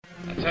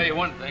I'll tell you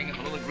one thing, if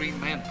a little green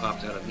man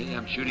pops out of me,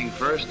 I'm shooting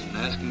first and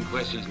asking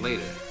questions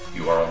later.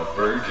 You are on the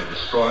verge of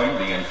destroying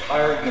the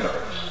entire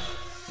universe.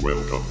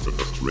 Welcome to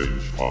the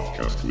Strange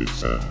Podcast with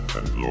Sam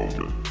and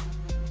Logan.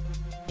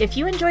 If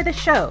you enjoy the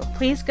show,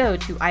 please go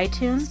to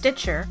iTunes,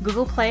 Stitcher,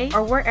 Google Play,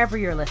 or wherever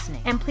you're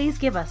listening, and please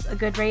give us a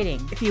good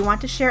rating. If you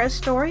want to share a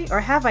story or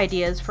have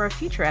ideas for a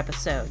future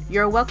episode,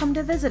 you're welcome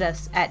to visit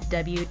us at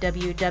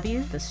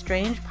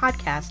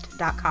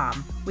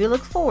www.thestrangepodcast.com. We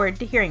look forward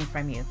to hearing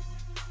from you.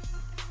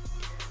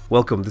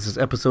 Welcome, this is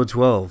episode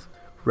 12,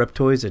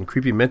 Reptoids and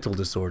Creepy Mental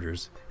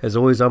Disorders. As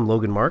always, I'm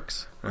Logan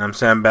Marks. And I'm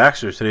Sam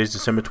Baxter. Today's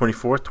December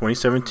 24th,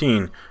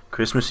 2017,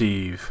 Christmas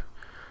Eve.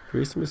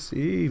 Christmas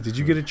Eve. Did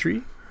you get a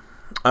tree?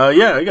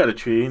 Yeah, I got a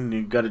tree, and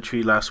you got a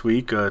tree last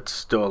week. It's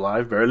still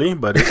alive, barely,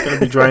 but it's going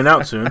to be drying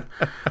out soon.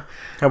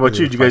 How about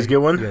you? Did you guys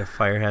get one? You got a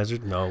fire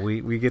hazard? No,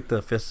 we get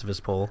the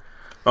festivus pole.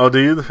 Oh, do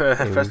you? The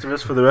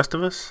festivus for the rest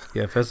of us?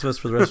 Yeah, festivus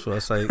for the rest of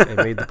us. I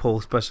made the pole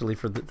especially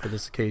for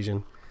this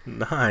occasion.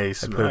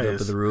 Nice, I put it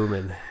up in the room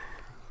and...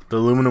 The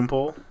aluminum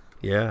pole?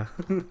 Yeah.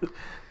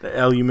 The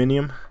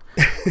aluminium?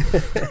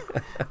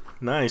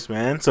 Nice,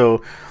 man.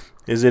 So,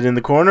 is it in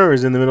the corner or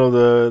is it in the middle of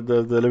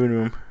the living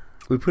room?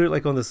 We put it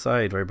like on the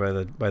side, right by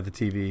the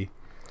TV.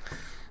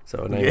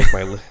 So now I have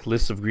my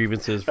list of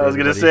grievances. For I was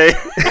gonna say,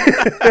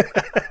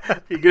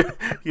 you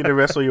gonna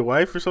wrestle your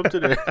wife or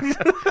something? Or?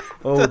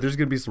 Oh, there's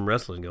gonna be some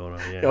wrestling going on.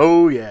 Yeah.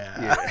 Oh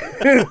yeah.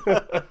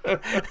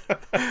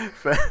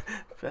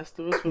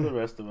 Festivus for the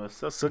rest of us.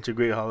 That's such a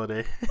great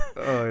holiday.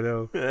 Oh, I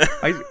know.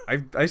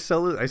 I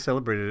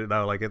celebrated it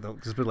now. Like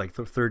it's been like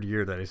the third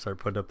year that I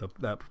started putting up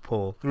that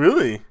pole.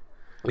 Really?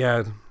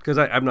 Yeah, because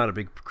I'm not a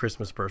big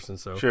Christmas person.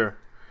 So sure.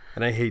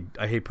 And I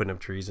hate putting up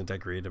trees and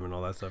decorating them and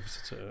all that stuff.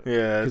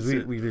 Yeah,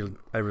 because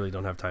I really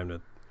don't have time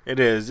to. It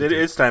is.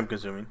 It's time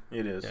consuming.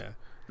 It is. Yeah.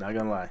 Not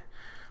gonna lie.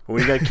 But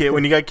when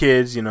you got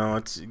kids, you know,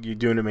 you're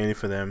doing it mainly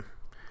for them.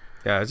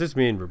 Yeah, it's just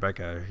me and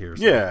Rebecca here.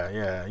 So.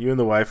 Yeah. You and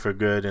the wife are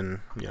good, and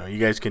you know, you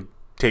guys can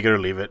take it or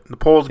leave it. The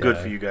pole's good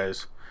for you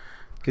guys.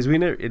 Because we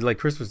never like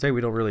Christmas Day.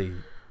 We don't really.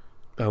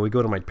 We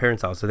go to my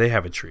parents' house, so they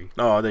have a tree.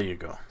 Oh, there you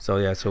go. So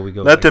yeah, so we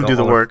go. Let them do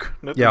the work.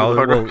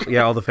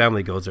 All the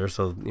family goes there,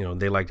 so you know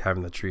they like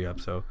having the tree up.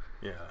 So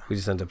yeah, we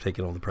just end up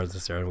taking all the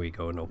presents there, and we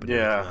go and open it.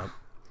 Yeah.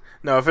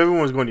 Now, if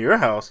everyone was going to your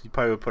house, you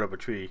probably would put up a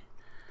tree.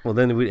 Well,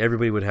 then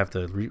everybody would have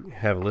to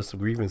have a list of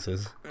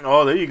grievances.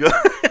 Oh, there you go.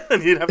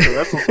 You'd have to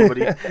wrestle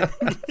somebody. I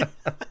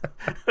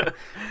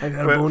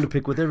got a bone to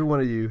pick with every one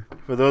of you.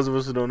 For those of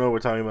us who don't know, we're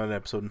talking about an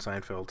episode in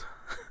Seinfeld.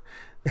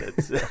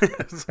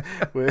 It's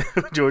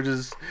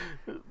George's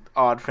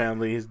odd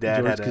family. His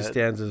dad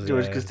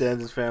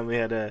Costanza's family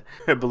had a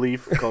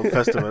belief called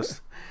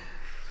Festivus.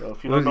 So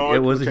if you don't know,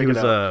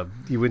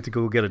 he went to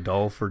go get a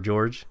doll for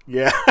George.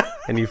 Yeah.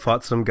 And he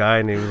fought some guy,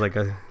 and he was like,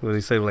 what did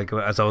he say? Like,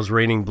 as I was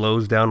raining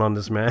blows down on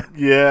this man.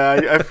 Yeah,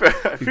 I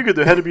figured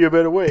there had to be a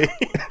better way.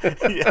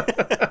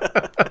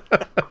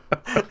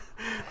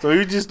 So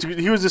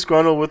he was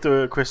disgruntled with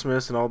the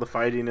Christmas and all the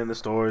fighting in the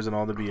stores and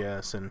all the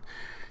BS, and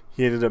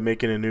he ended up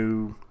making a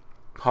new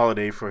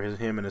holiday for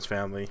him and his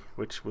family,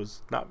 which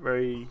was not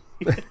very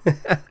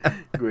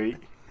great.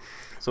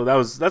 So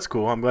that's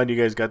cool. I'm glad you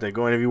guys got that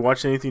going. Have you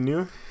watched anything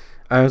new?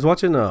 I was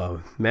watching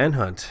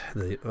Manhunt,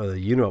 the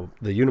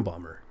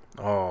Unabomber.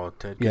 Oh,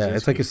 Ted Kaczynski. Yeah,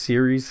 it's like a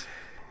series,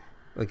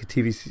 like a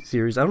TV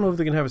series. I don't know if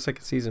they're gonna have a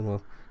second season.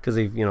 Well, because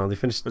they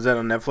finished. Was that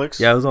on Netflix?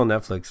 Yeah, it was on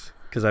Netflix.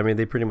 Because I mean,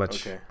 they pretty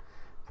much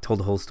told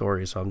the whole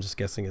story. So I'm just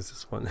guessing it's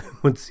this one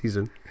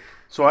season.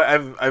 So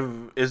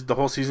is the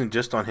whole season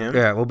just on him?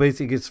 Yeah. Well,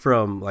 basically, it's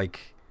from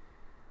like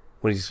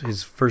when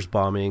his first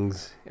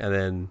bombings, and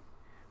then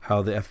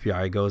how the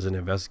FBI goes and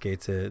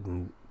investigates it,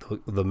 and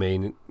the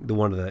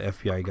one of the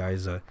FBI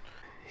guys,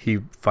 he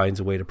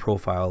finds a way to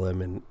profile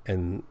him,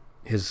 and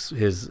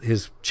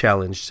his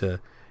challenge to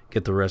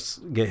get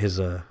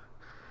his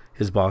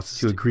bosses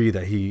to agree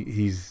that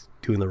he's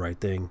doing the right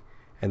thing,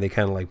 and they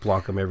kind of like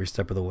block him every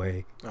step of the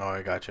way. Oh,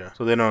 I gotcha.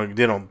 So they don't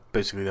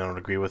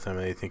agree with him,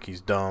 and they think he's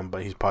dumb,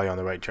 but he's probably on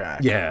the right track.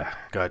 Yeah,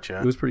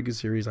 gotcha. It was a pretty good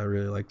series. I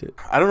really liked it.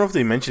 I don't know if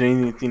they mentioned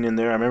anything in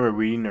there. I remember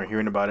reading or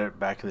hearing about it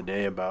back in the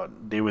day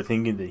about they were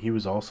thinking that he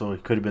could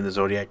have been the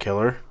Zodiac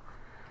killer.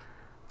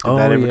 Did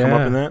that ever come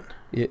up in that?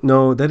 Yeah,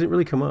 no, that didn't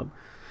really come up.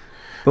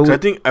 But I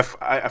think if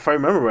I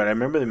remember right, I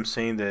remember them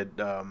saying that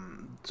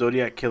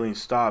Zodiac killing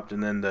stopped,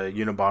 and then the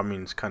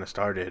Unabombings kind of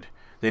started.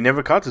 They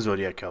never caught the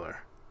Zodiac killer.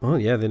 Oh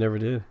yeah, they never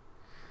did.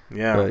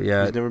 Yeah,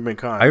 he's never been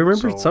caught. I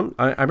remember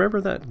I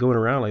remember that going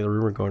around, like the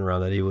rumor going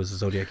around that he was a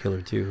Zodiac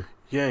killer too.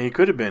 Yeah, he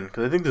could have been,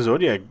 because I think the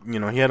Zodiac, you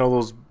know, he had all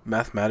those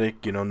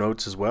mathematic, you know,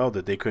 notes as well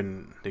that they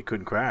couldn't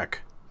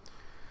crack.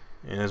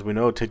 And as we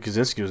know, Ted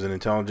Kaczynski was an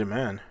intelligent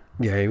man.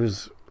 Yeah, he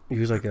was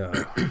like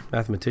a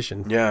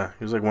mathematician. Yeah,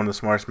 he was like one of the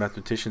smartest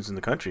mathematicians in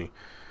the country.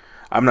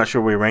 I'm not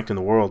sure where he ranked in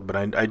the world, but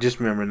I just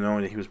remember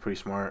knowing that he was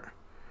pretty smart.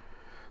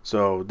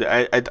 So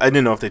I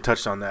didn't know if they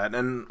touched on that.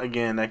 And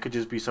again, that could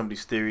just be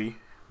somebody's theory,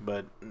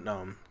 but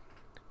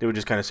they were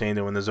just kind of saying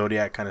that when the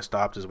Zodiac kind of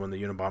stopped is when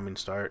the Unabombings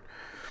start,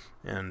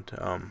 and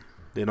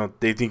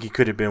they think he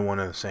could have been one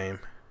of the same.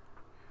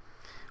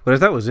 What I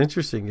thought was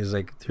interesting is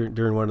like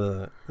during one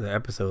of the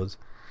episodes,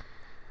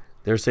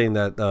 they're saying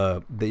that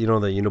the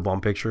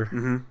Unabomber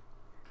picture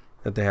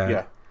that they had.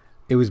 Yeah.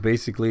 It was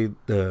basically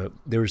there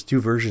was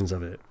two versions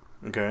of it.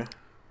 Okay.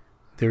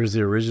 There was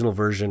the original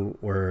version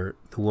where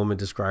the woman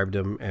described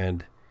him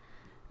and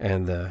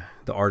the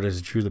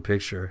artist drew the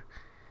picture,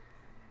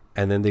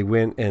 and then they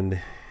went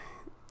and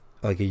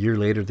like a year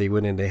later they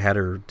went and they had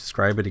her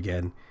describe it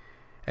again,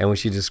 and when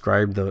she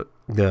described the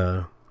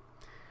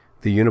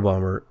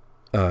Unabomber,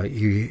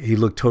 he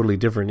looked totally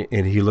different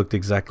and he looked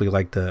exactly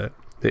like the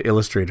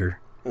illustrator.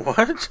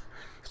 What?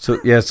 So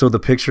the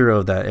picture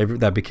of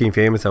that became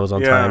famous, that was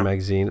on Time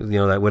magazine,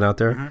 that went out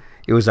there.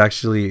 It was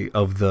actually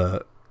of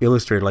the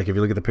illustrator. Like if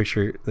you look at the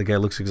picture, the guy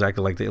looks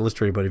exactly like the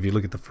illustrator. But if you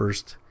look at the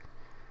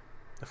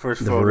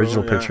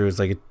original picture, it's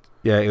like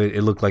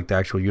it looked like the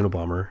actual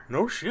Unabomber.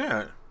 No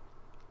shit.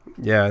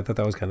 Yeah, I thought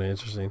that was kind of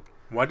interesting.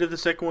 Why did the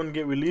second one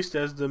get released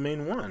as the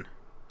main one?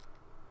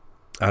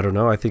 I don't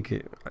know. I think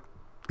it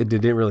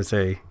didn't really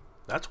say.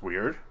 That's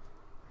weird.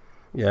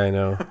 Yeah, I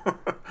know.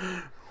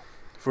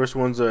 First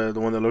one's the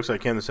one that looks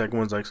like him. The second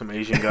one's like some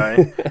Asian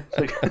guy.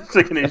 It's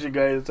like an Asian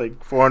guy. It's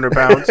like 400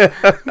 pounds.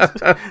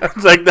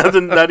 It's like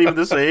nothing, not even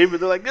the same.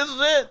 But they're like, this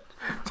is it.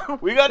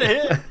 We got a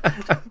hit.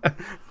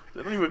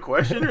 They don't even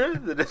question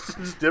it. That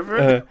it's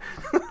different.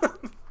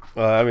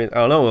 Well, I mean, I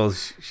don't know. Well,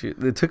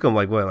 it took them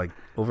like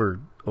over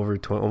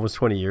almost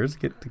 20 years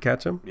to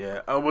catch him.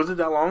 Yeah. Was it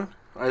that long?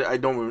 I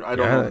don't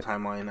know the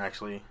timeline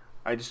actually.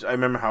 I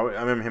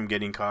remember him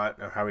getting caught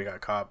or how he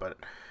got caught, but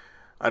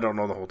I don't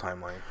know the whole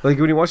timeline. Like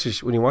when you watch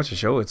the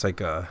show, it's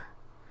like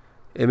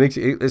it makes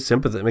you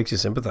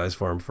sympathize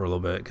for him for a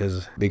little bit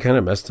because they kind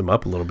of messed him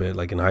up a little bit,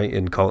 like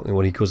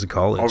when he goes to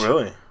college. Oh,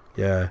 really?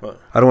 Yeah.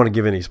 I don't want to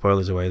give any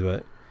spoilers away,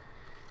 but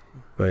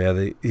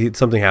yeah,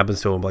 something happens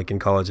to him like in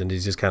college, and he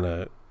just kind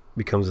of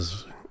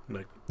becomes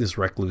this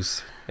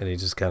recluse, and he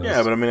just kind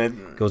of but I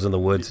mean, goes in the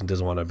woods and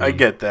doesn't want to be. I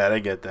get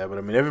that, but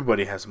I mean,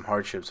 everybody has some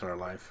hardships in our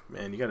life,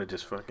 man. You gotta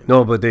just fucking.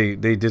 No, but they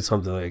did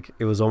something like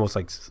it was almost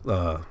like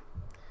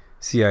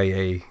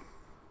CIA.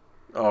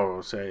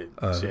 Oh,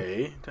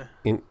 CIA?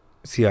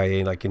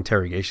 CIA like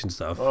interrogation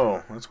stuff.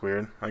 Oh, that's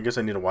weird. I guess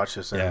I need to watch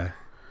this then.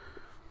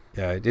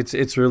 Yeah,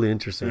 it's really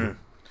interesting.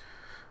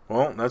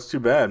 Well, that's too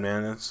bad,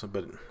 man.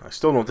 But I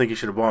still don't think he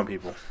should have bombed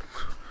people.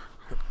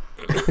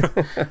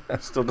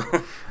 Still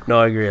don't. No,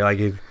 I agree. Like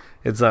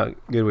it's not a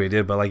good way he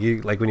did, but like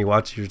when you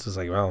watch it, you're just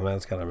like, wow, man,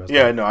 it's kind of messed up.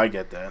 Yeah, no, I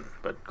get that.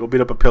 But go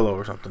beat up a pillow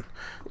or something.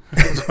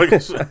 So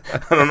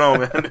I don't know,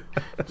 man.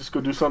 Just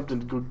go do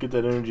something to go get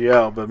that energy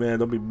out. But man,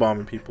 don't be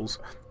bombing people's.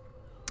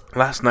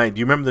 Last night, do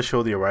you remember the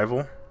show The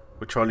Arrival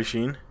with Charlie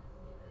Sheen?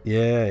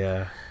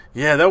 Yeah.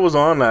 Yeah, that was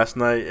on last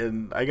night,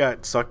 and I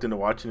got sucked into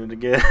watching it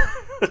again.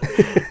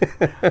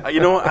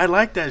 I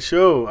liked that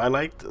show. I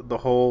liked the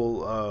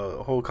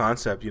whole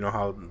concept.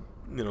 How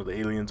the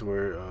aliens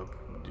were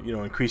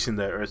increasing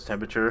the Earth's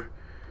temperature.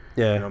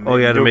 Yeah.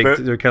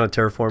 They're kind of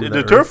terraforming.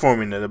 They're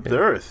terraforming the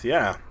Earth.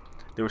 Yeah,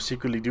 they were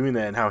secretly doing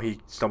that, and how he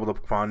stumbled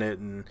upon it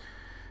and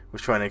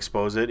was trying to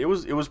expose it. It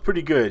was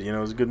pretty good. It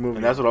was a good movie,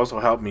 and that's what also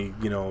helped me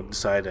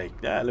decide like,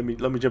 let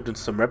me jump into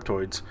some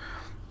Reptoids.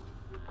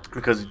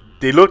 Because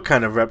they look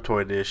kind of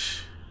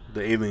reptoid-ish,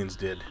 the aliens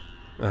did.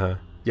 Yeah,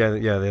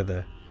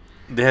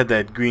 they had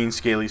that green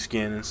scaly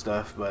skin and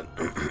stuff, but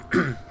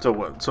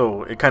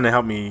so it kind of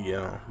helped me,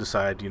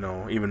 decide,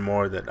 even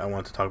more that I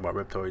want to talk about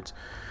Reptoids.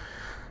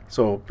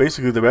 So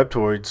basically, the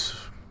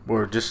Reptoids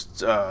were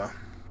just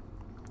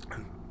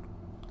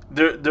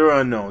they're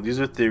unknown. These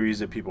are theories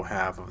that people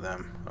have of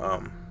them.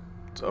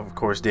 So of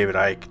course, David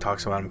Icke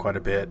talks about them quite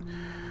a bit,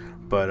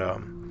 but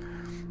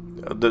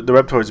the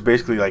Reptoids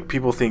basically, like,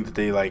 people think that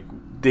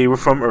they were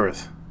from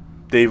Earth.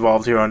 They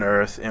evolved here on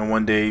Earth, and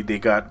one day they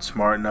got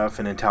smart enough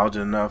and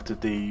intelligent enough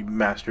that they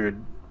mastered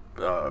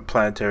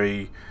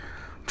planetary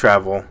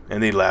travel,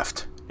 and they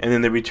left. And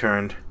then they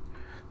returned.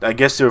 I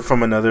guess they were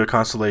from another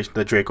constellation,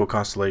 the Draco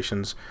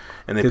constellations,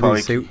 and they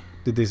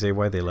did they say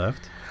why they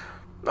left?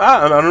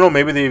 I don't know.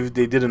 Maybe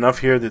they did enough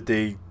here that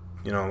they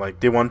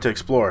they wanted to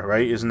explore,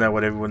 right? Isn't that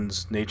what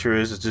everyone's nature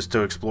is? It's just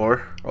to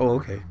explore. Oh,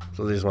 okay.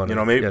 So they just want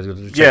to,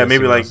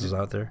 maybe like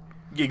out there.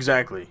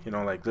 Exactly.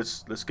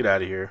 Let's get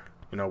out of here.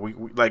 We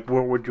like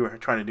what we're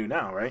trying to do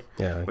now, right?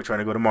 Yeah. We're trying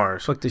to go to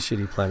Mars. Fuck this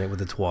shitty planet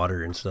with its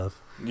water and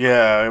stuff.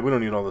 Yeah, we don't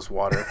need all this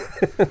water.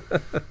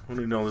 We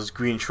don't need all this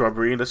green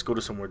shrubbery. Let's go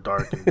to somewhere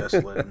dark and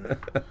desolate and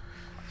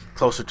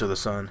closer to the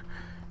sun.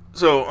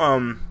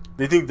 So,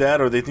 they think that,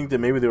 or they think that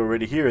maybe they were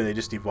already here and they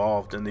just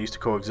evolved and they used to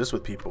coexist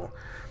with people.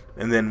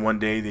 And then one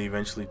day they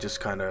eventually just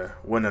kind of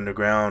went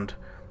underground,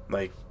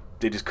 like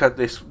they cut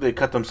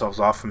themselves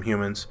off from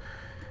humans,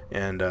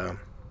 and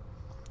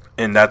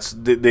that's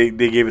they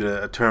gave it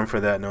a term for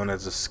that known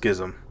as a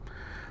schism.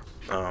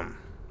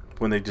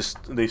 When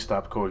they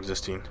stopped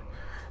coexisting,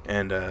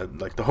 and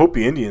like the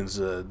Hopi Indians,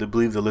 they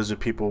believe the lizard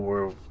people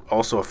were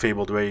also a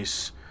fabled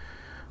race,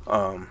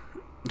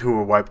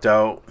 who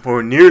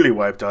were nearly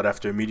wiped out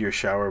after a meteor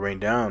shower rained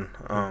down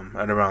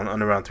at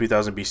around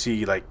 3000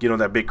 BC. Like,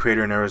 that big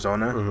crater in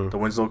Arizona, the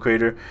Winslow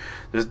crater.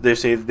 They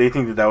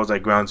think that was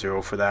like ground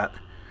zero for that.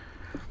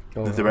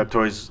 Oh, The wow.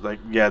 Reptoids, like,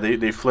 yeah,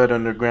 they fled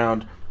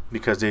underground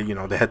because they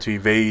had to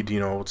evade,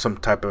 some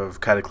type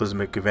of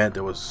cataclysmic event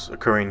that was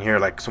occurring here,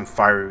 like some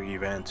fiery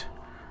event.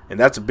 And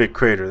that's a big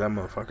crater. That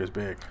motherfucker's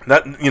big.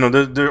 That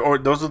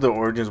those are the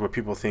origins where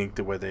people think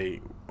that where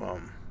they,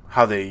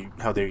 how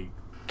they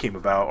came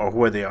about or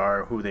where they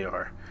are, who they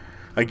are.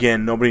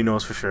 Again, nobody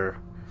knows for sure.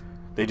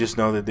 They just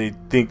know that they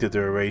think that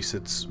they're a race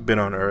that's been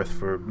on Earth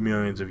for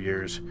millions of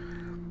years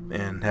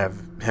and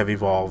have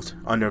evolved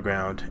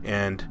underground.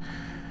 And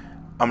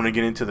I'm gonna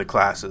get into the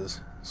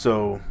classes.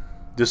 So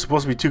there's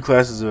supposed to be two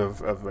classes of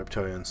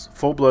reptilians: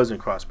 full bloods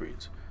and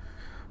crossbreeds.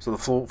 So the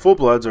full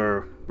bloods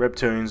are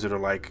reptilians that are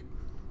like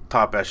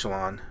top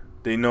echelon.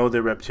 They know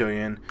they're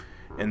reptilian,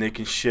 and they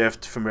can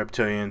shift from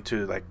reptilian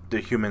to like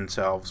their human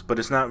selves. But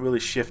it's not really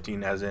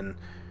shifting, as in,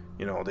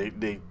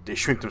 they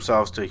shrink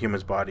themselves to a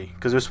human's body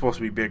because they're supposed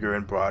to be bigger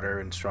and broader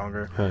and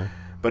stronger. Huh.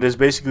 But it's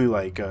basically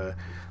like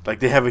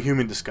they have a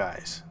human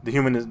disguise. The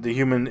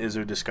human is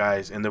their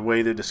disguise, and the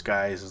way they're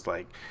disguised is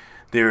like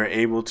they're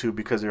able to,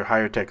 because they're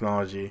higher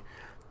technology,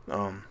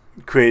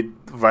 create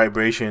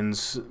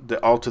vibrations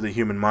that alter the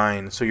human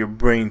mind, so your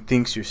brain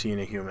thinks you're seeing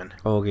a human.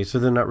 Oh, okay, so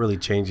they're not really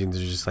changing.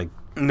 They're just like,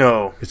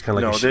 No, it's kind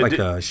of no, like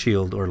a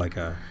shield or like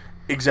a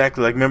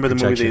exactly like, remember the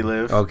movie They projection.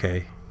 Live?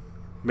 Okay.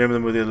 Remember the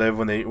movie They Live,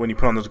 when you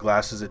put on those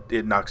glasses,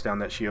 it knocks down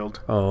that shield.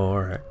 Oh,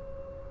 all right.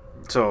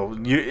 So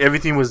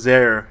everything was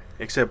there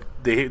except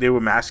they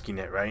were masking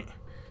it, right?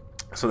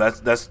 So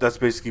that's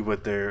basically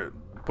what the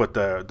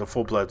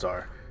full bloods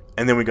are.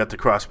 And then we got the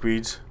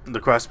crossbreeds. The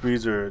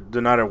crossbreeds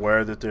they're not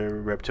aware that they're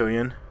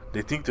reptilian.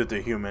 They think that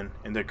they're human,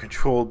 and they're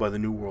controlled by the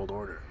New World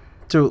Order.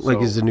 So,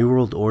 like, is the New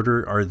World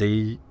Order, are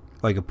they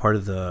like a part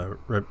of the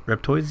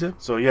Reptoids then?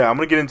 So yeah, I'm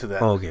gonna get into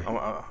that. Oh, okay.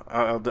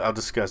 I'll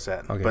discuss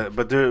that. Okay.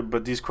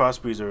 But these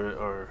crossbreeds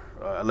are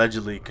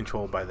allegedly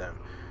controlled by them,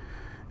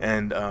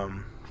 and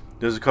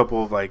there's a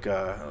couple of like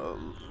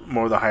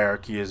more of the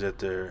hierarchy is at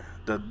the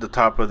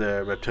top of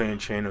the reptilian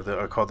chain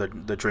are called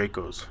the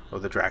Dracos or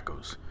the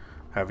Dracos,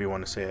 however you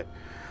want to say it.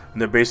 And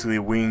they're basically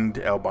winged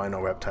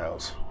albino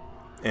reptiles,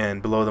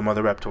 and below them are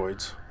the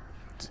Reptoids.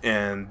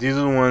 And these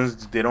are the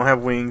ones, they don't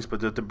have wings,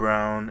 but they're the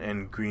brown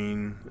and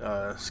green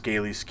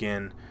scaly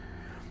skin,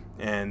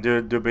 and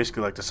they're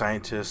basically like the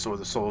scientists or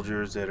the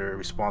soldiers that are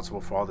responsible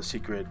for all the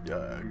secret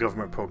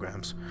government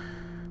programs.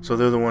 So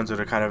they're the ones that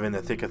are kind of in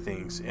the thick of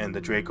things, and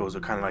the Dracos are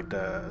kind of like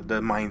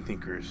the mind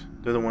thinkers.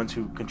 They're the ones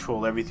who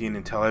control everything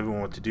and tell everyone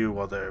what to do,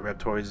 while the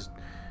Reptoids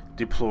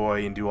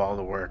deploy and do all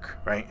the work,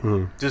 right?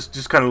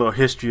 Just kind of a little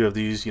history of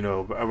these,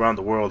 around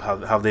the world,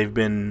 how they've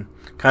been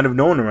kind of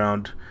known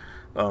around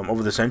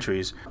over the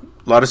centuries.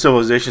 A lot of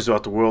civilizations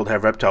throughout the world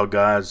have reptile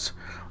gods,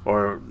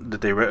 or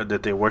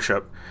that they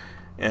worship.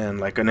 And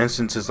like an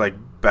instance is like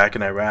back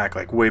in Iraq,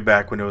 like way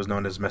back when it was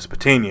known as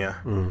Mesopotamia.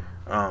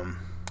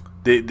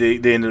 They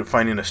ended up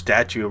finding a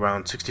statue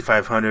around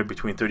 6500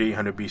 between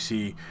 3800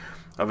 BC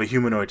of a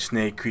humanoid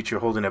snake creature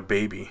holding a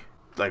baby.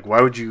 Like,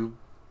 why would you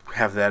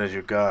have that as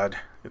your god?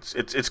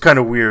 It's kind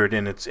of weird,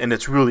 and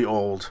it's really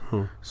old.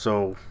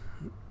 So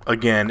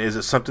again, is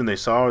it something they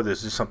saw, or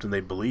is this something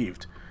they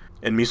believed?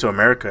 In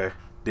Mesoamerica,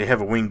 they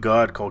have a winged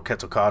god called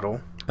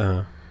Quetzalcoatl.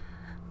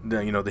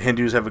 The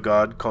Hindus have a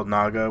god called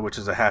Naga, which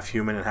is a half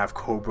human and half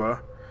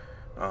cobra.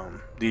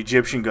 The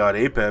Egyptian god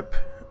Apep,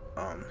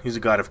 he's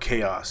a god of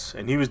chaos,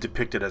 and he was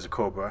depicted as a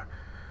cobra.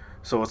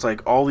 So it's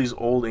like all these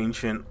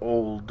ancient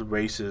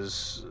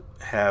races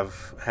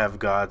have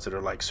gods that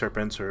are like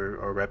serpents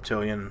or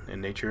reptilian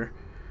in nature.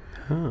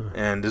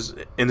 And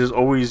there's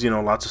always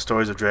lots of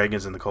stories of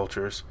dragons in the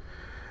cultures.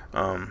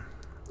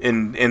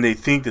 And they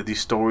think that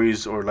these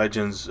stories or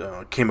legends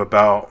came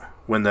about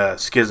when the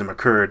schism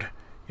occurred,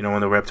 when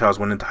the reptiles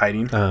went into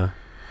hiding.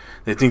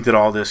 They think that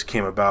all this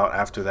came about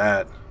after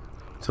that.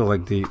 So,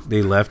 like,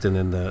 they left, and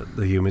then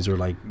the humans were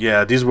like...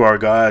 Yeah, these were our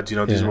gods,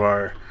 these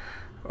were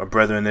our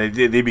brethren.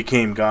 They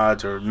became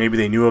gods, or maybe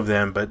they knew of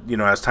them, but,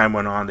 as time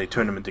went on, they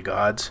turned them into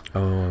gods.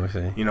 Oh, I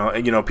see.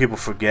 People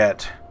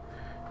forget,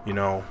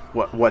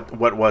 what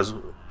was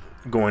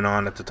going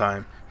on at the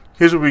time.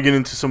 Here's where we get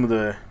into some of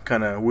the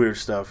kind of weird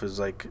stuff. Is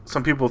like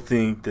some people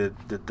think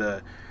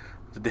that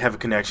they have a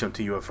connection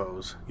to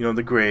UFOs.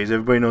 The Greys.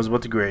 Everybody knows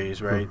about the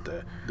Greys, right?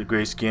 The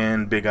gray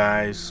skin, big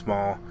eyes,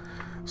 small.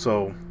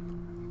 So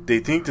they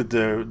think that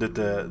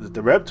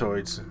the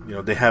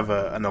Reptoids, they have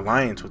an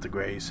alliance with the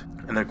Greys.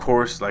 And of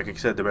course, like I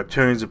said, the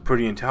Reptilians are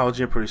pretty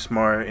intelligent, pretty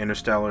smart,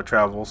 interstellar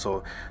travel.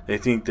 So they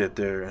think that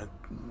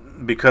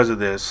because of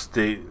this,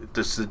 the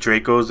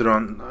Dracos that are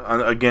on.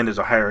 Again, there's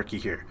a hierarchy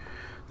here.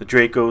 The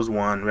Dracos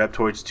 1,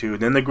 Reptoids 2,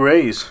 then the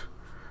Greys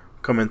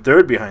come in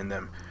third behind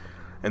them,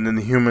 and then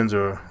the humans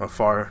are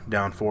far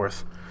down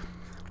fourth.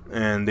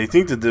 And they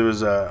think that there was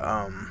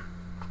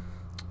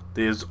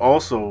there's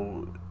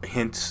also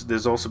hints.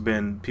 There's also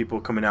been people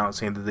coming out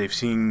saying that they've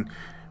seen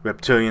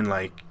reptilian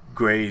like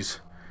Greys,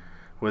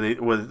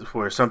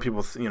 where some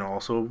people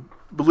also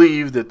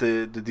believe that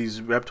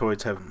these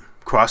Reptoids have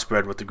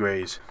crossbred with the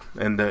Greys,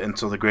 and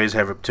so the Greys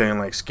have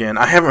reptilian-like skin.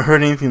 I haven't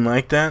heard anything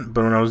like that,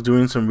 but when I was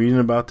doing some reading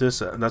about this,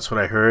 that's what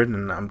I heard,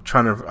 and I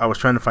was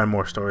trying to find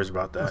more stories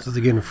about that. So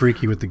they're getting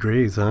freaky with the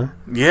Greys, huh?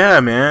 Yeah,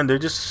 man, they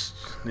just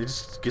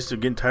guess they're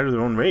getting tired of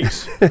their own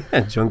race.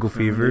 Jungle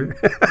fever.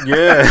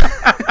 Yeah,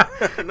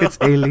 It's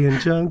alien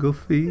jungle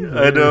fever.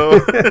 I know.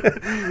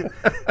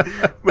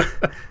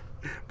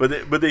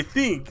 But they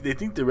think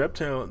the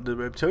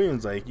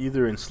reptilians like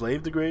either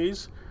enslave the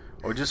Greys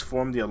or just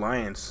form the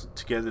alliance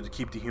together to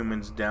keep the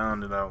humans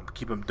down and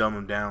keep them dumb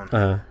them down.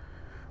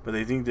 But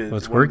they think that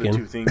it's one working. of the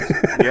two things.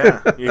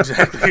 Yeah,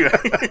 exactly.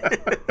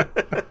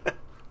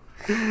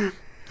 Right.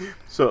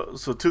 So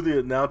to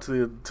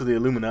the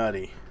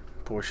Illuminati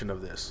portion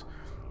of this.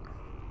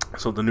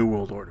 So the New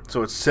World Order.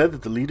 So it's said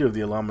that the leader of the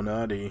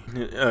Illuminati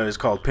is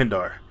called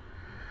Pindar.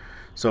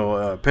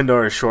 So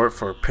Pindar is short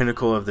for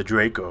Pinnacle of the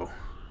Draco.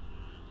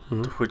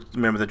 Which,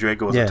 remember, the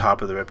Draco was the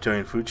top of the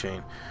reptilian food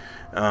chain,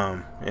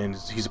 and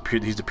he's a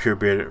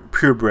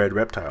purebred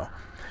reptile.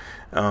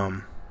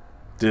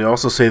 They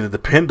also say that the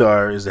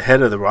Pindar is the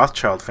head of the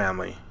Rothschild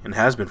family and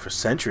has been for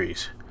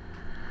centuries.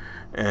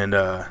 And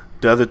the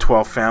other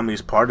 12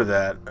 families part of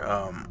that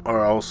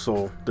are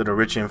also that are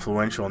rich and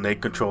influential, and they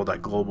control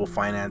like global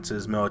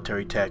finances,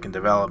 military tech and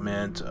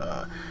development,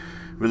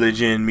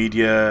 religion,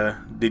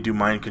 media. They do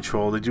mind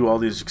control. They do all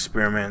these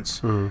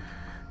experiments, and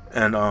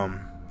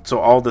so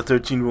all the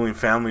 13 ruling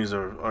families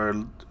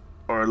are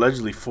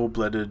allegedly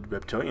full-blooded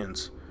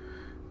reptilians,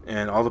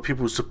 and all the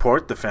people who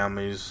support the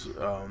families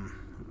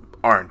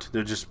aren't.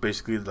 They're just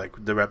basically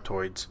like the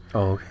Reptoids.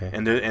 Oh, okay.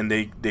 And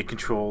they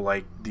control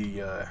like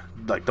the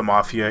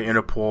mafia,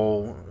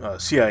 Interpol,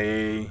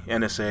 CIA,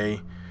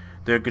 NSA.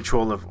 They're in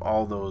control of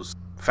all those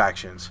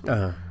factions.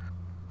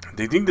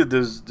 They think that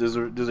there's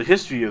a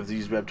history of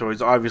these reptoids,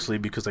 obviously,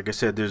 because like I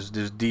said, there's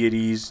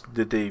deities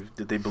that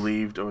they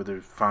believed, or they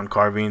found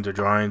carvings or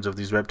drawings of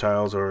these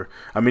reptiles, or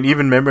I mean,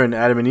 even remember in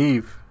Adam and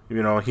Eve,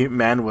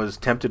 man was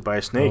tempted by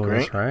a snake, right?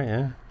 That's right,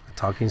 yeah, a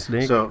talking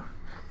snake. So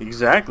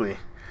exactly,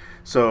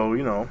 so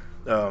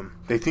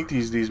they think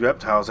these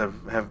reptiles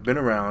have been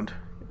around,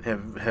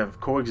 have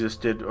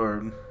coexisted,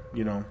 or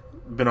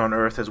been on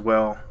Earth as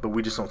well, but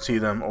we just don't see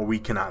them, or we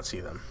cannot see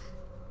them.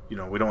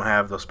 We don't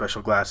have those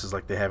special glasses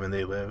like they have in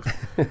They Live.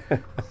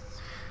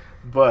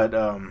 But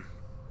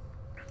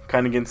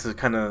kind of get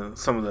into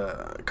some of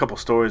a couple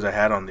stories I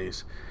had on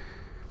these.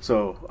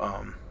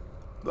 So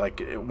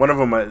like one of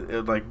them,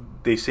 like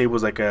they say,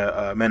 was like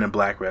a Men in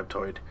Black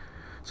reptoid.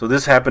 So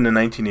this happened in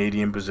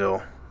 1980 in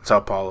Brazil, Sao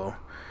Paulo.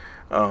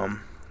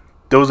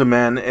 There was a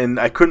man,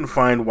 and I couldn't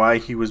find why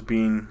he was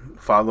being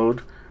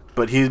followed,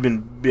 but he's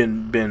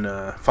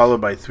been followed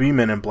by 3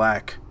 Men in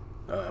Black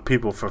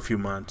people for a few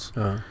months.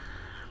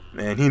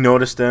 And he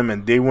noticed them,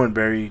 and they weren't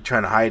very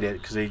trying to hide it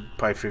because they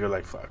probably figured,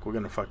 like, fuck, we're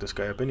going to fuck this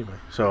guy up anyway.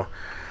 So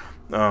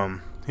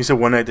he said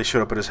one night they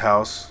showed up at his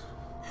house,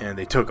 and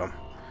they took him.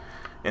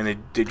 And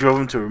they drove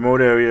him to a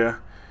remote area,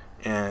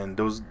 and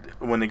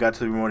when they got to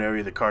the remote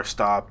area, the car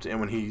stopped. And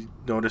when he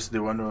noticed they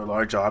were under a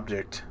large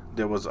object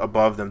that was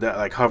above them, that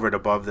like hovered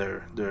above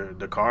their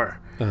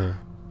car.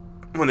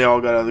 When they all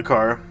got out of the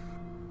car,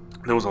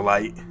 there was a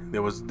light.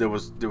 There was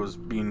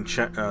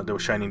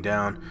shining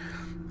down.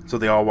 So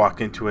they all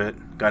walked into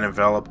it, got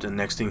enveloped, and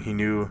next thing he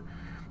knew,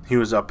 he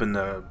was up in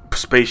the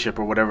spaceship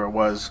or whatever it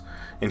was,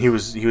 and he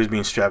was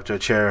being strapped to a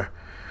chair.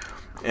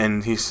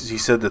 And he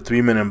said the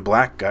 3 Men in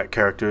Black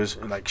characters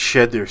like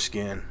shed their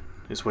skin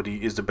is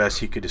the best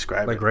he could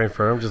describe like it. right in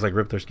front of them, just like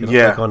rip their skin off.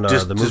 Yeah, Like on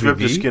just the movie rip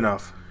V? their skin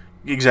off.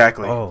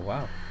 Exactly. Oh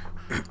wow.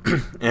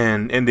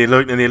 and they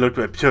looked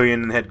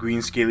reptilian and had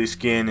green scaly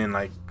skin and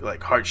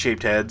like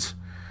heart-shaped heads.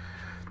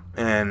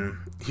 And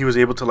he was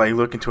able to like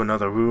look into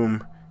another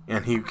room,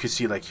 and he could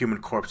see like human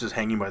corpses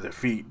hanging by their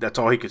feet. That's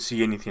all he could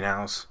see, anything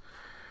else.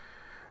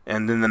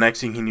 And then the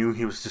next thing he knew,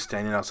 he was just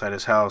standing outside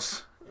his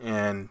house,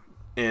 and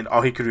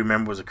all he could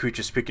remember was a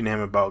creature speaking to him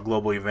about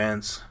global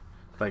events,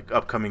 like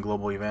upcoming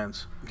global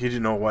events. He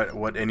didn't know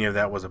what any of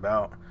that was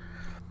about.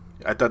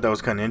 I thought that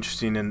was kind of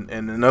interesting. And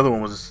another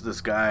one was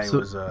this guy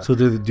So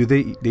do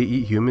they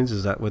eat humans?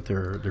 Is that what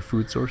their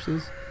food source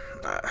is?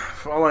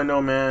 For all I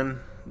know, man.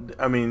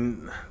 I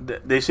mean,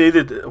 they say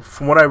that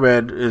from what I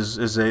read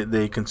is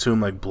they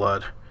consume like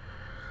blood,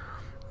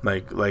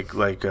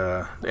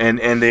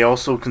 and they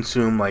also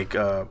consume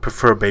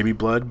prefer baby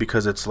blood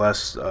because it's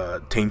less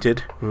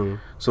tainted.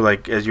 So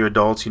like as you're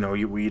adults,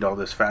 you eat all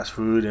this fast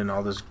food and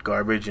all this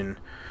garbage, and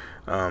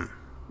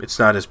it's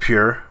not as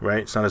pure,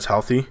 right? It's not as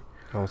healthy.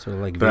 Also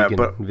like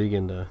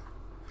vegan.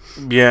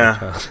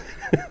 Yeah,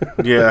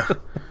 yeah.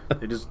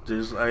 They just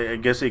I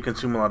guess they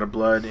consume a lot of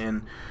blood,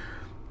 and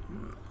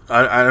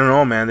I don't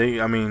know, man.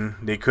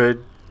 They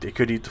could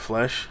eat the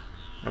flesh.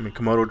 I mean,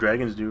 Komodo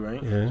dragons do,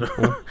 right? Yeah.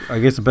 Well, I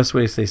guess the best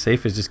way to stay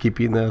safe is just keep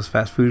eating those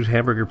fast food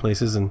hamburger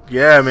places, and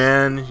yeah,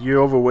 man, you're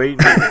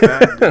overweight. And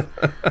fat.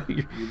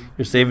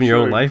 You're saving your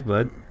own life,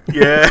 bud.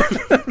 Yeah.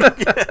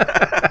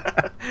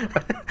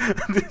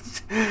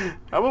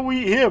 How about we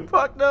eat him?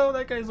 Fuck no,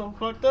 that guy's all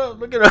fucked up.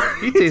 Look at him.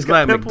 He tastes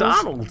like pimples.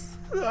 McDonald's.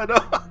 I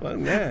know. Well,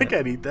 yeah. I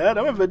can't eat that.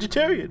 I'm a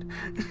vegetarian.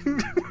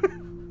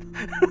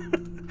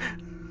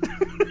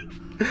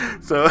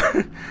 So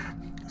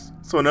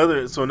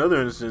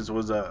another instance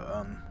was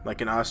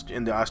like in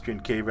the Austrian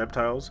cave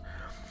reptiles.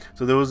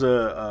 So there was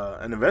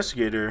an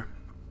investigator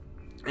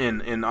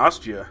in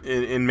Austria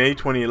in May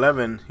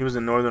 2011. He was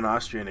in northern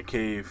Austria in a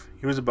cave.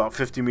 He was about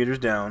 50 meters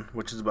down,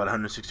 which is about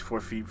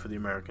 164 feet for the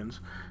Americans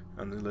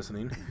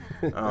listening.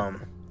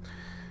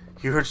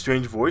 He heard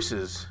strange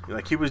voices.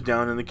 Like, he was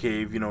down in the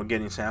cave,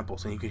 getting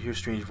samples, and he could hear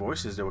strange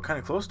voices that were kind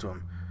of close to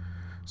him.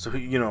 So,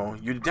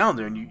 you're down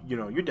there, and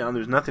you're down.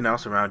 There's nothing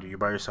else around you. You're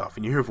by yourself,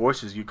 and you hear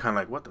voices. You kind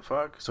of like, what the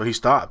fuck? So he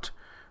stopped,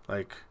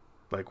 like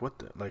what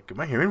the, like, am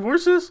I hearing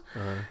voices?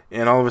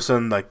 And all of a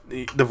sudden, like,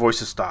 the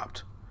voices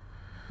stopped.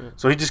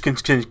 So he just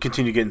continued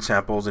getting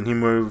samples, and he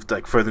moved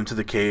like further into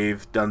the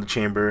cave, down the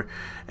chamber,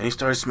 and he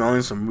started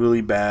smelling some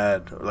really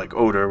bad like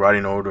odor,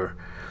 rotting odor,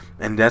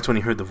 and that's when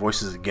he heard the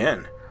voices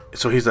again.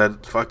 So he's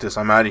like, "Fuck this,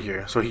 I'm out of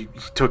here." So he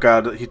took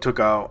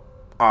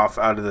off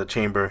out of the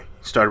chamber.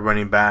 He started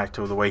running back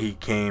to the way he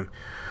came,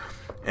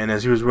 and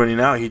as he was running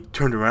out, he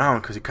turned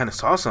around because he kind of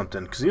saw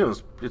something,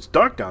 because it's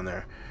dark down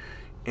there,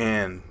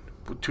 and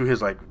to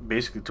his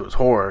basically to his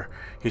horror,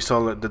 he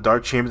saw that the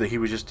dark chamber that he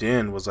was just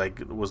in was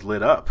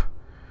lit up.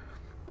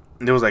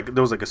 There was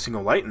a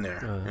single light in there,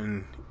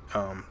 and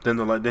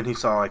then he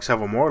saw like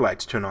several more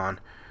lights turn on,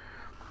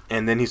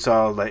 and then he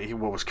saw like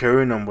what was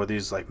carrying them were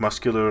these like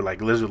muscular like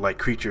lizard-like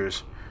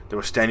creatures that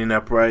were standing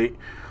upright,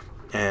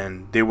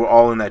 and they were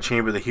all in that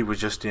chamber that he was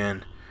just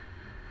in,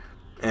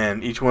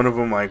 and each one of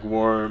them like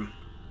wore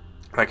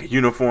like a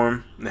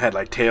uniform that had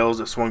like tails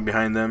that swung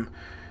behind them,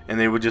 and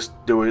they were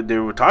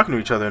talking to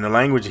each other in a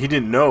language he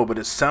didn't know, but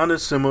it sounded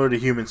similar to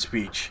human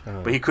speech,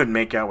 but he couldn't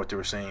make out what they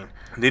were saying.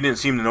 They didn't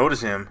seem to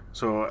notice him,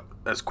 so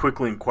as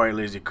quickly and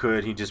quietly as he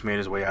could, he just made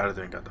his way out of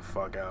there and got the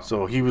fuck out.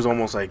 So he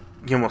almost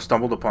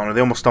stumbled upon, or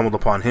they almost stumbled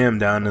upon him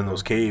down in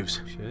those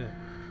caves. Shit.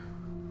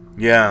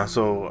 Yeah,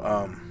 so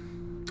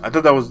I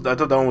thought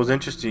that one was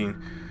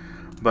interesting,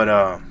 but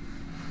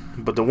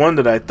the one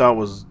that I thought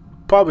was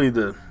probably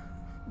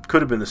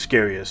could have been the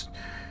scariest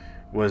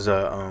was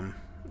in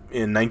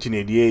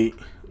 1988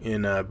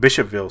 in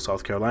Bishopville,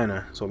 South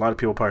Carolina. So a lot of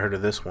people probably heard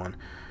of this one.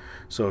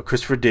 So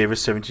Christopher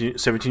Davis,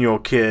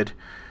 17-year-old kid,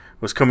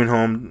 was coming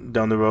home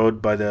down the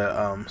road by the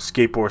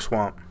skateboard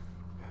swamp,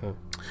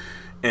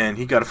 and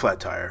he got a flat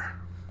tire.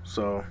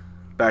 So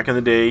back in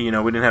the day, we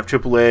didn't have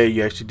AAA.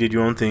 You actually did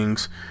your own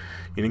things.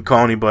 You didn't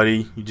call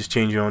anybody. You just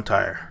changed your own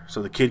tire.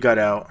 So the kid got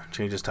out,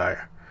 changed his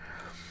tire.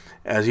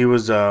 As he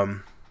was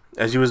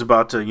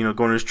about to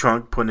go in his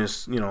trunk, putting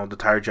his the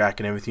tire jack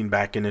and everything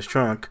back in his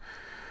trunk,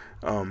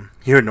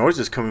 he heard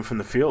noises coming from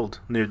the field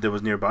that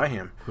was nearby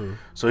him.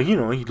 So he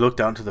looked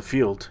out into the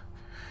field,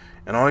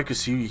 and all he could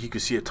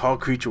see a tall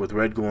creature with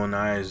red glowing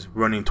eyes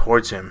running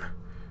towards him,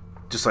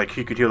 just like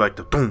he could hear like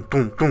the boom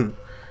boom boom,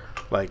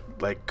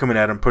 like coming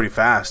at him pretty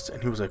fast.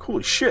 And he was like,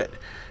 holy shit,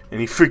 and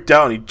he freaked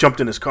out and he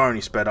jumped in his car and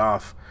he sped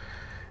off.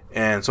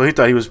 And so he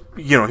thought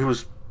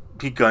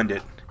he gunned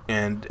it.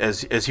 And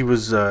as he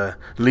was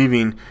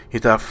leaving, he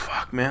thought,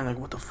 fuck man, like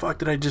what the fuck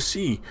did I just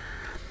see?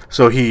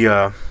 So he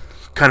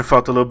kind of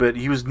felt a little bit,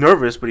 he was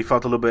nervous, but he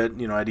felt a little bit,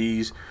 at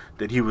ease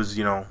that he was,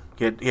 he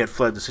had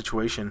fled the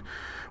situation.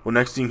 Well,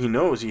 next thing he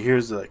knows, he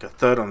hears like a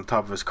thud on the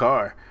top of his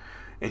car,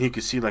 and he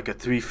could see like a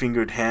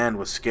 3-fingered hand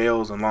with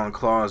scales and long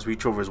claws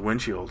reach over his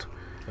windshield.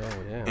 Oh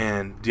yeah.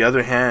 And the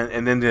other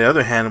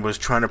hand was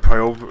trying to pry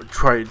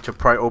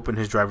open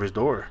his driver's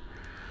door.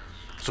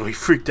 So he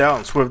freaked out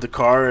and swerved the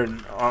car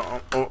and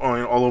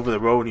all over the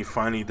road,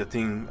 and the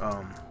thing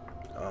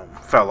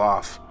fell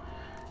off,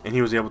 and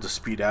he was able to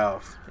speed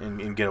out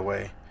and get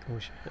away. Oh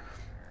shit.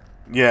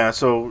 Yeah,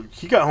 so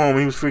he got home.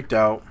 He was freaked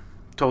out.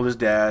 Told his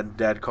dad.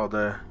 Dad called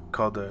the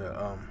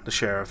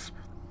sheriff,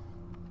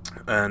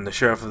 and the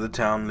sheriff of the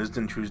town,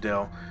 Liston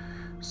Truesdale,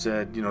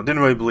 said didn't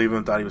really believe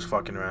him. Thought he was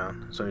fucking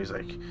around. So he's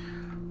like,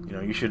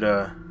 you should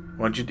why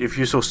don't you, if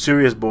you're so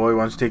serious, boy,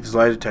 why don't you take this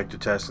lie detector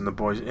test? And the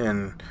boys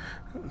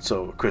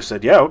so Chris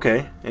said, yeah,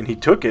 okay, and he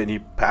took it and he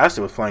passed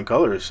it with flying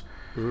colors.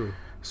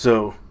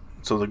 So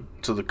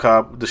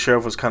the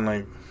sheriff was kind of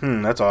like,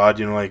 that's odd,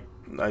 like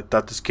I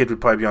thought this kid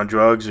would probably be on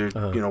drugs or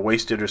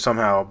wasted or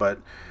somehow, but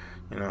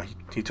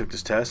he took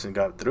this test and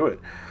got through it.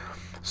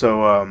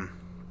 So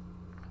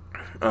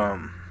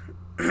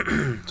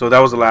so that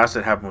was the last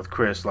that happened with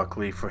Chris,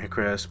 luckily for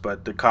Chris.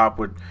 But the cop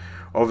would,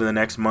 over the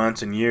next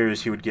months and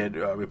years, he would get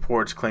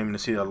reports claiming to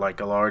see a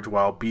large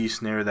wild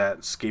beast near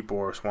that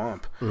skateboard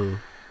swamp.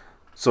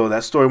 So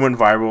that story went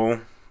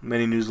viral.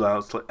 Many news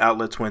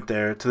outlets went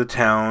there to the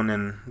town,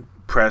 and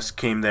press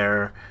came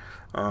there.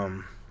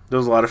 There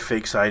was a lot of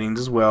fake sightings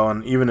as well,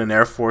 and even an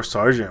Air Force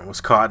sergeant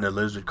was caught in a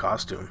lizard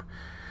costume.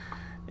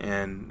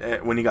 And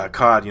when he got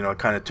caught, it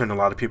kind of turned a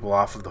lot of people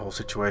off of the whole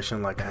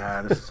situation. Like,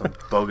 this is some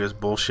bogus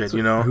bullshit,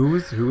 Who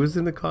was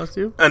in the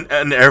costume?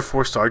 An Air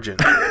Force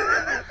sergeant.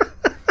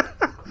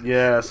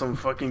 Yeah, some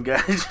fucking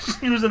guy.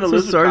 He was in a So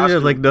lizard Sergeant costume.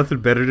 has like nothing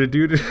better to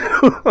do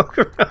to walk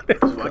around.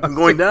 Fucking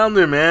going down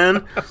there,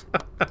 man.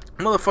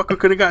 Motherfucker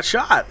could have got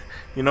shot.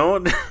 You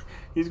know,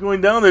 he's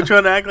going down there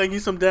trying to act like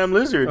he's some damn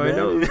lizard, I man.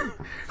 know.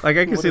 Like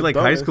I can What see a like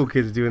high dumbass. school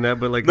kids doing that,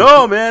 but like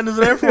No, man, there's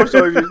an Air Force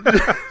sergeant.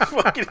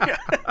 Fucking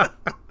guy.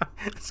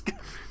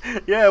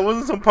 Yeah, it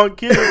wasn't some punk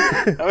kid.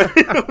 I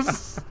mean,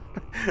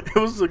 it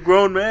was a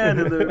grown man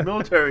in the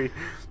military.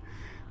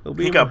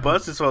 He got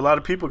busted, so a lot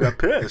of people got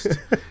pissed.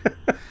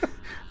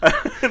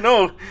 I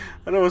know.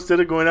 Instead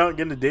of going out and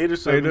getting a date or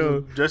something,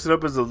 know. dressing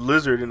up as a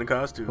lizard in a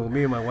costume. Well,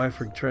 me and my wife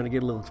were trying to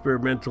get a little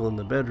experimental in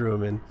the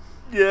bedroom, and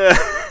Yeah,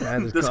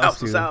 had this this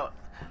helps us costume. out.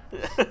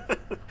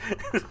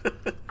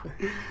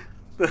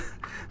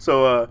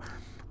 So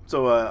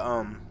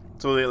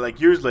they, like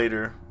years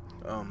later,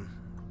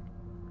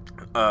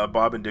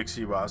 Bob and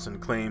Dixie Rawson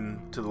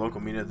claimed to the local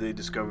media they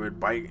discovered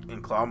bite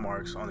and claw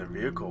marks on their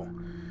vehicle.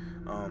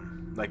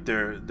 Like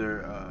the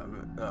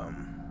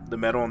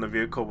metal on the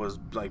vehicle was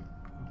like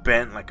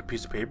bent like a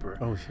piece of paper.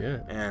 oh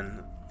shit,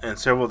 And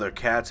several of their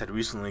cats had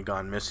recently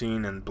gone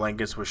missing, and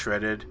blankets were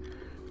shredded.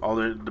 All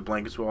the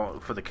blankets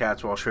for the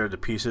cats were all shredded to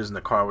pieces, and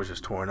the car was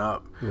just torn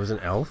up. it was an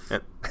elf. Yeah,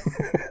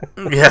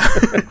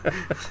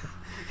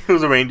 it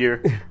was a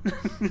reindeer.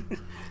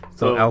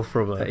 So Elf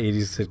from an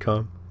 '80s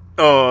sitcom.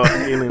 Oh,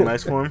 alien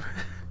life form.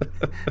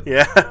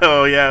 Yeah.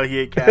 Oh, yeah. He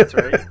ate cats,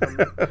 right?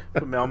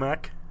 From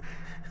Melmac.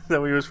 Is that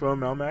where he was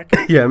from,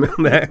 Melmac? Yeah,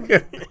 Mac.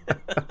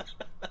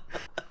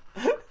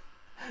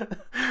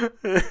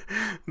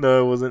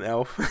 No, it wasn't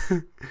Elf.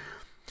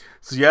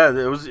 So yeah,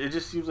 it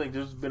just seems like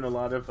there's been a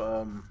lot of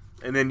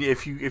and then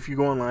if you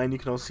go online, you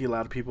can also see a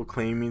lot of people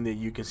claiming that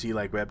you can see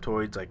like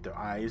reptoids, like their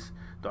eyes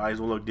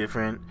will look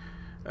different.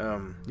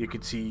 You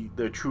can see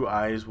their true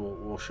eyes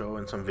will show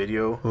in some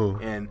video.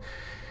 And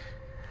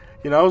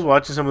you know, I was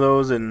watching some of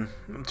those, and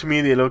to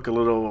me they look a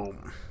little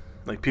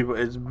like people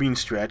it's being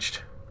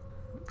stretched.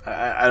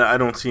 I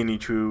don't see any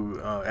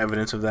true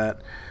evidence of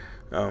that.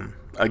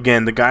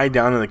 Again, the guy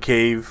down in the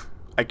cave,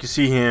 I could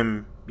see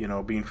him, you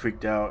know, being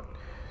freaked out.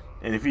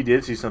 And if he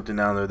did see something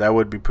down there, that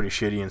would be pretty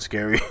shitty and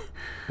scary.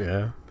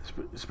 Yeah.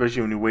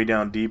 Especially when you're way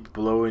down deep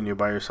below and you're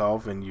by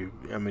yourself, and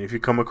if you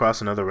come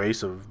across another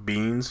race of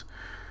beings,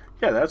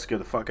 yeah, that'd scare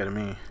the fuck out of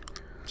me.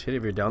 Shit,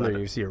 if you're down there and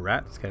you see a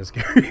rat, it's kind of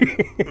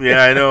scary.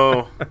 Yeah, I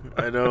know.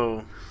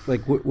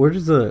 Like, where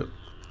does the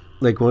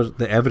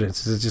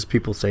evidence? Is it just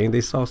people saying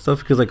they saw stuff?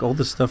 Because like all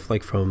this stuff,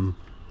 like from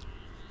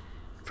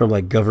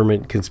like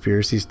government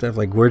conspiracy stuff,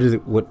 like what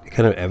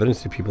kind of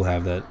evidence do people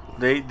have that?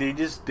 They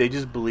just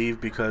believe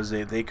because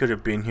they could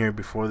have been here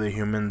before the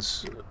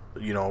humans,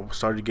 you know,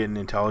 started getting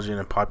intelligent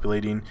and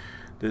populating.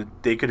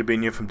 That they could have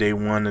been here from day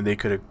one, and they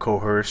could have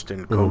coerced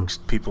and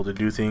coaxed people to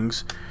do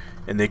things,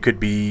 and they could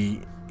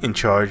be in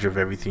charge of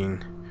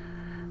everything.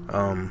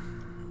 I'm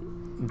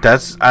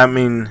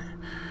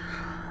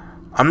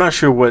not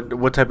sure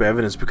what type of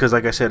evidence, because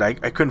like I said, I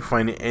couldn't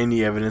find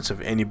any evidence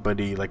of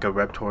anybody like a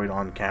reptoid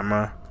on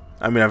camera.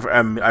 I mean,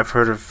 I've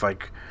heard of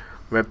like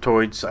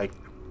reptoids like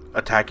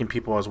attacking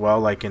people as well,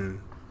 like in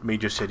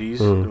major cities.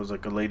 There was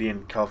like a lady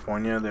in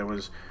California that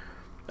was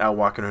out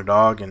walking her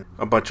dog, and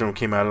a bunch of them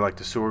came out of like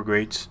the sewer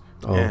grates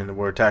and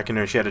were attacking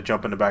her. She had to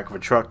jump in the back of a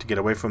truck to get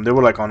away from them. They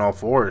were like on all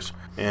fours,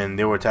 and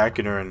they were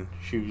attacking her, and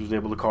she was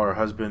able to call her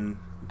husband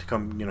to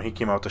come. You know, he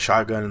came out with a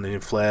shotgun, and they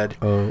fled.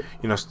 You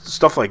know,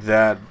 stuff like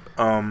that.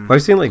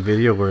 I've seen like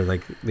video where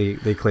like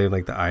they claim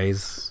like the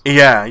eyes.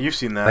 Yeah, you've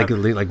seen that.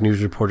 Like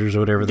news reporters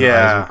or whatever, their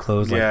eyes were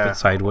closed, like but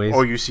sideways.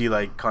 Or you see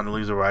like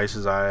Condoleezza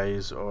Rice's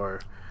eyes,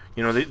 or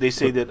you know, they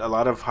say that a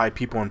lot of high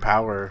people in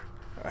power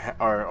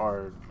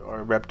are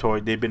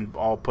reptoid. They've been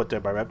all put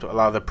there by reptoid. A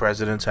lot of the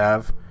presidents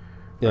have.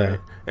 Yeah, right?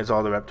 It's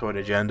all the reptoid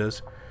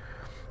agendas.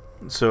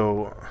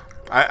 So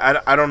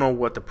I don't know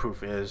what the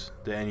proof is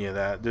to any of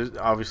that.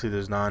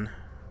 There's none.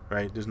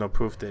 Right, there's no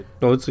proof that.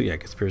 Oh, it's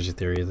conspiracy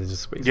theory. They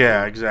just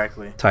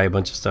exactly tie a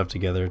bunch of stuff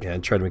together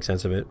and try to make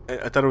sense of it.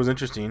 I thought it was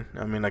interesting.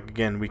 I mean, like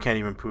again, we can't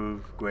even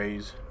prove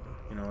Greys,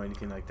 you know,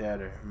 anything like that,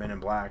 or Men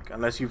in Black,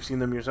 unless you've seen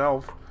them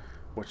yourself,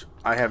 which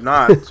I have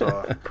not.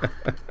 So,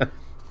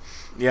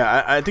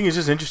 yeah, I think it's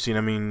just interesting.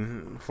 I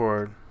mean,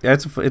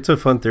 it's a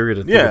fun theory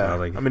to think about.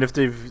 Like, I mean, if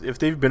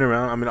they've been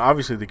around, I mean,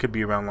 obviously they could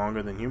be around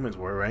longer than humans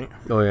were, right?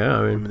 Oh yeah,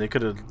 I mean they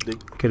could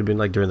have been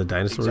like during the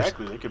dinosaurs.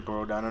 Exactly, they could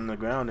burrow down on the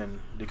ground and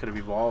they could have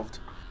evolved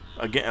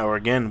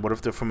again. What if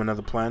they're from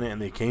another planet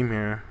and they came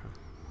here?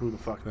 Who the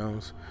fuck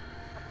knows?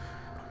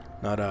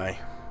 Not I.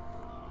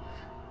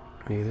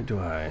 Neither do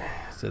I,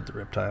 said the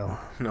reptile.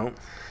 Nope.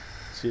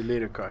 See you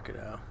later,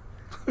 crocodile.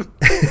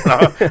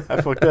 I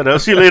fucked that up.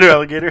 See you later,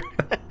 alligator.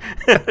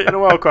 In a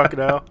while,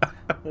 crocodile.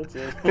 That's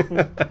it.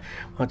 Why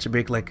don't you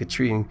make like a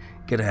tree and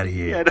get out of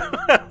here?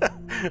 Yeah,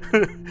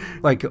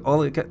 Like all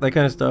that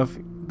kind of stuff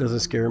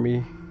doesn't scare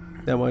me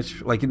that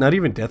much. Like not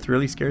even death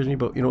really scares me,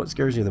 but you know what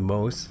scares me the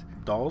most?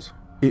 Dolls?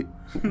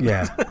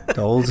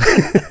 Dolls.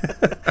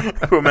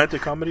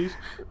 Romantic comedies?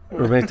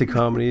 Romantic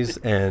comedies,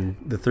 and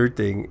the third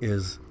thing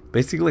is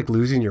basically like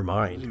losing your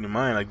mind. Losing your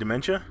mind, like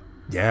dementia?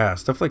 Yeah,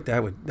 stuff like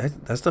that.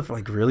 That stuff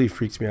like really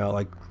freaks me out.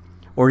 Like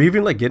Or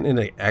even like getting in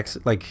an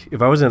accident. Like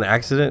if I was in an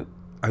accident,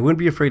 I wouldn't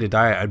be afraid to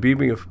die. I'd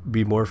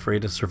be more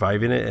afraid of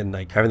surviving it and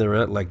like having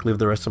like live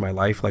the rest of my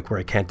life like where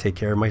I can't take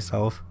care of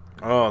myself.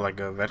 Oh, like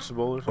a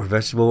vegetable or something? Or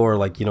vegetable, or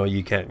like, you know,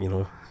 you can't, you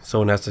know,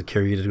 someone has to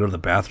carry you to go to the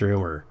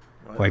bathroom or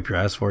wipe your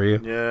ass for you.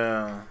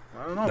 Yeah.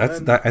 I don't know,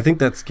 man. I think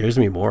that scares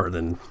me more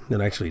than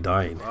actually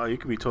dying. Wow, you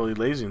could be totally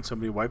lazy and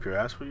somebody wipe your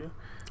ass for you.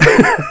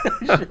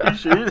 You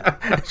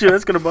sure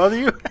that's gonna bother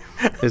you?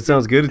 It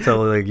sounds good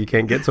until like you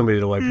can't get somebody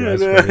to wipe your ass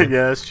for you.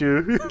 Yeah, that's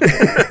true.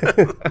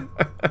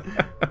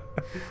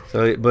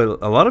 So, but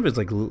a lot of it's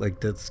like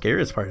the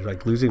scariest part is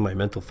like losing my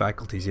mental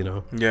faculties, you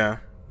know. Yeah,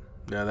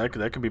 that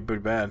could be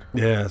pretty bad.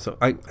 Yeah, so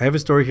I have a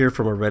story here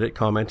from a Reddit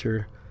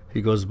commenter.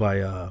 He goes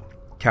by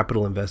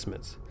Capital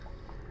Investments,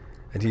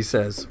 and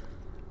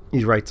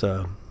he writes,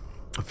 a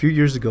few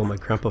years ago my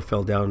grandpa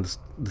fell down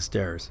the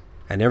stairs,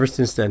 and ever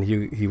since then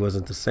he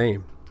wasn't the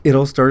same. It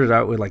all started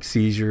out with like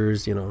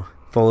seizures, you know,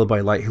 followed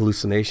by light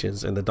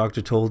hallucinations, and the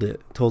doctor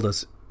told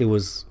us it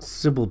was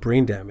simple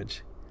brain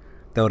damage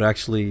that would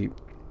actually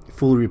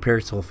fully repair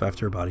itself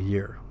after about a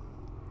year.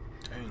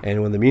 Dang.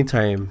 And in the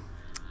meantime,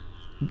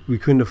 we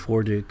couldn't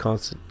afford to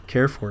constant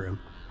care for him,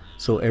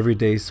 so every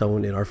day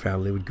someone in our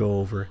family would go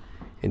over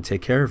and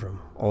take care of him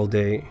all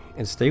day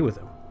and stay with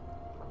him.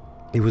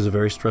 It was a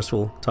very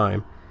stressful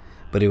time,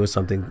 but it was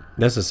something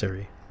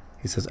necessary.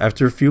 He says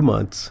after a few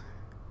months,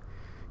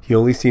 he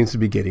only seems to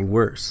be getting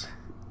worse.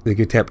 They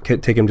could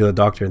take him to the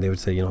doctor and they would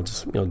say, you know,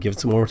 just, you know, give it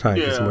some more time,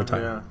 give some more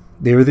time. Yeah.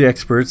 They were the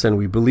experts and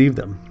we believed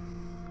them.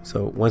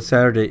 So one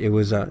Saturday, it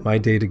was my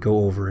day to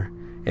go over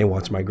and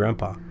watch my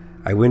grandpa.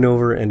 I went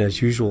over, and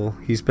as usual,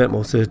 he spent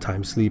most of the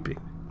time sleeping.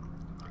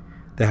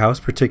 The house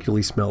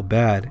particularly smelled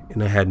bad,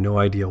 and I had no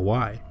idea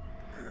why,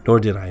 nor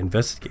did I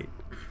investigate.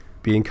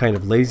 Being kind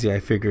of lazy, I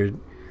figured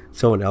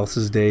someone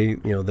else's day,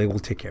 you know, they will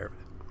take care of it.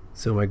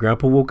 So my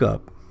grandpa woke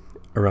up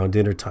around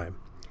dinner time,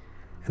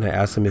 and I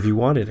asked him if he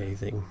wanted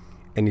anything,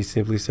 and he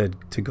simply said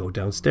to go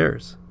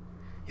downstairs.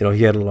 You know,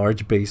 he had a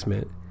large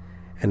basement,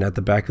 and at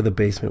the back of the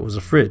basement was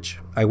a fridge.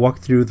 I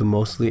walked through the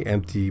mostly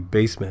empty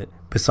basement,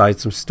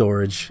 besides some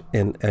storage,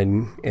 and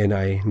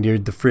I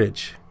neared the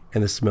fridge,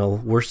 and the smell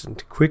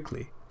worsened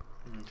quickly.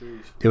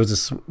 There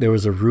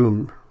was a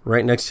room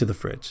right next to the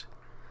fridge.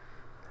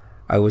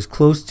 I was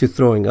close to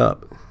throwing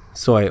up,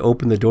 so I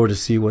opened the door to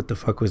see what the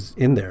fuck was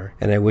in there,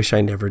 and I wish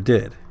I never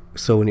did.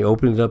 So when he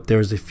opened it up, there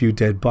was a few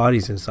dead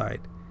bodies inside,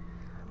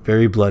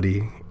 very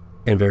bloody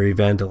and very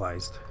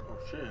vandalized. Oh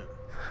shit!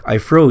 I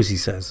froze, he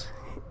says,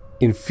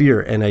 in fear,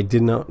 and I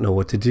did not know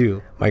what to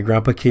do. My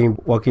grandpa came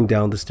walking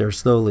down the stairs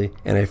slowly,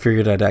 and I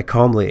figured I'd act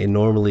calmly and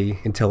normally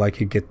until I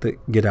could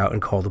get out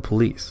and call the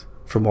police.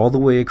 From all the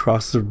way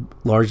across the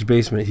large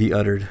basement, he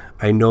uttered,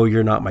 "I know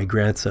you're not my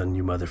grandson,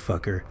 you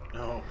motherfucker.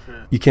 Oh, shit.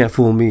 You can't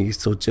fool me,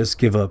 so just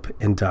give up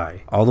and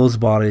die. All those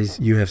bodies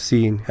you have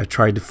seen have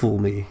tried to fool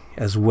me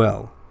as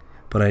well,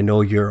 but I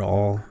know you're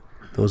all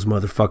those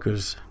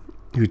motherfuckers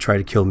who tried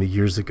to kill me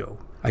years ago."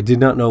 I did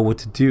not know what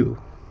to do,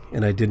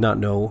 and I did not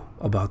know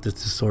about this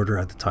disorder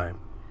at the time.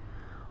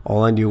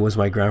 All I knew was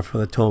my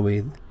grandfather told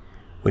me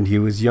when he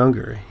was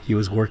younger, he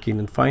was working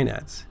in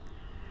finance,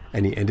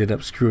 and he ended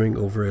up screwing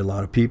over a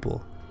lot of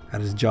people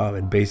at his job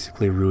and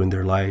basically ruined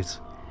their lives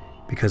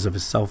because of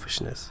his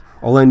selfishness.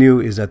 All I knew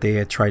is that they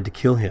had tried to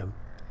kill him,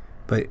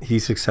 but he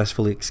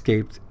successfully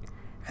escaped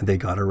and they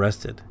got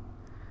arrested.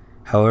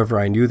 However,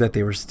 I knew that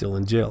they were still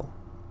in jail.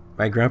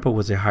 My grandpa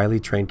was a highly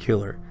trained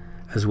killer,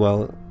 as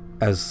well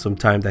as some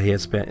time that he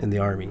had spent in the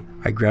army.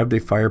 I grabbed a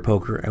fire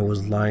poker and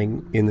was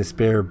lying in the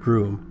spare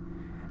room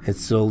and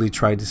slowly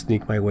tried to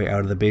sneak my way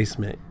out of the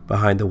basement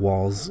behind the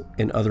walls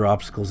and other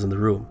obstacles in the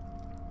room.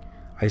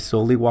 I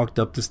slowly walked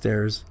up the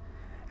stairs,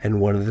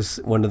 and one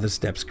of the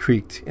steps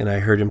creaked, and I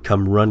heard him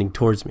come running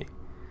towards me.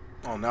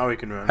 Oh, now he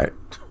can run.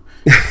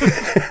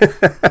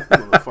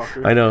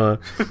 Motherfucker. I know.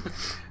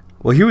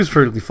 Well, he was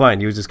perfectly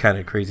fine. He was just kind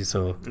of crazy,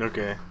 so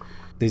okay.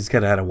 They just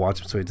kind of had to watch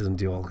him so he doesn't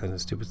do all kinds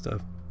of stupid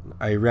stuff.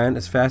 I ran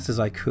as fast as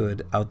I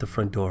could out the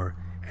front door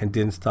and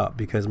didn't stop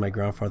because my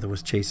grandfather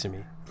was chasing me.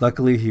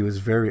 Luckily, he was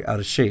very out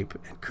of shape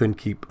and couldn't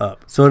keep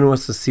up. Someone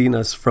must have seen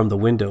us from the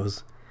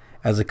windows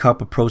as a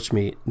cop approached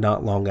me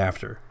not long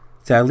after.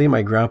 Sadly,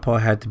 my grandpa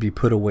had to be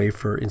put away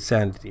for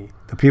insanity.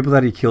 The people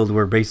that he killed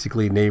were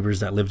basically neighbors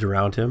that lived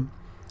around him,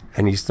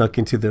 and he snuck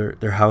into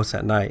their house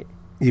at night.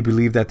 He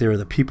believed that they were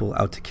the people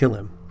out to kill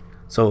him.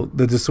 So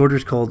the disorder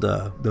is called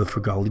the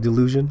Fugali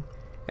delusion,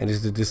 and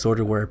is the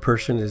disorder where a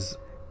person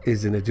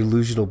is in a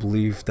delusional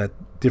belief that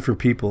different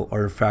people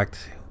are in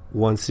fact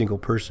one single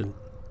person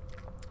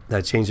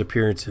that change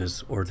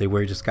appearances or they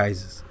wear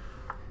disguises.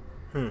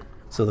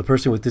 So the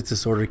person with this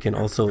disorder can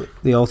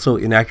also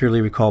inaccurately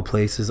recall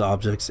places,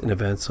 objects, and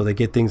events, so they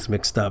get things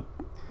mixed up.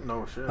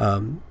 No shit.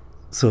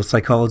 So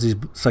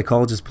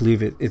psychologists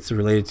believe it's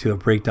related to a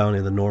breakdown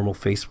in the normal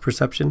face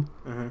perception,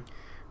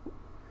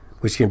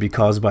 which can be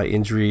caused by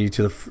injury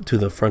to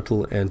the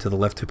frontal and to the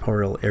left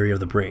temporal area of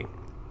the brain.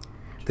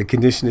 The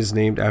condition is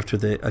named after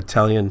the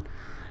Italian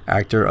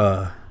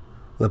actor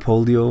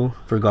Leopoldo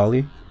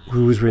Fugali,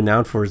 who was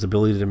renowned for his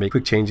ability to make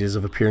quick changes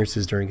of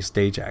appearances during a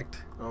stage act.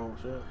 Oh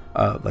shit.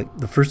 Like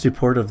the first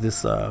report of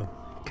this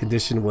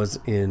condition was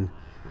in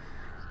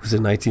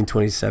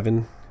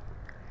 1927.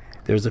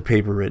 There was a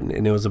paper written,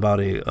 and it was about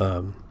a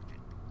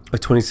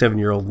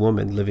 27-year-old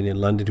woman living in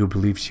London who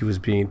believed she was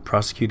being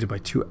prosecuted by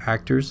 2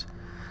 actors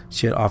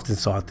she had often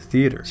saw at the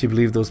theater. She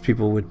believed those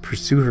people would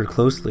pursue her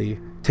closely,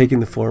 taking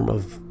the form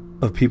of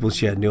people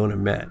she had known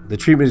and met. The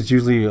treatment is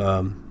usually,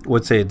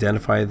 once they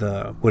identify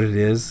what it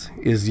is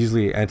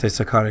usually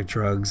antipsychotic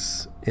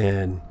drugs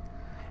and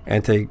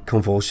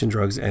anti-convulsion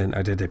drugs and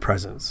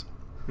antidepressants.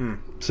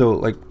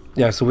 So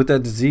so with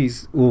that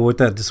disease, what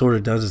that disorder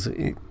does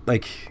is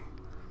like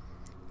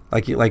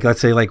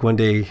let's say like one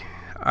day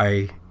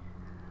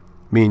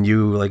me and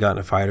you like got in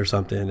a fight or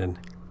something, and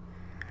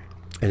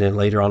then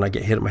later on I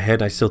get hit in my head,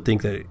 and I still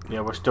think that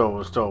we're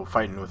still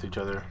fighting with each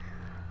other.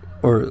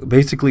 Or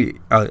basically,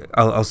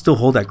 I'll still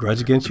hold that grudge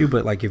against you,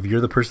 but like if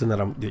you're the person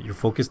that you're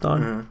focused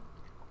on,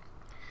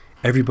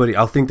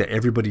 I'll think that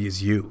everybody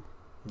is you.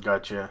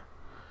 Gotcha.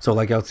 So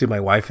like I'll see my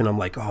wife, and I'm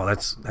like, oh,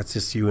 that's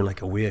just you in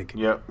like a wig.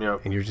 Yep.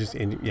 And you're just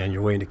and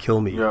you're waiting to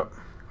kill me. Yep.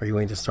 Or you're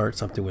waiting to start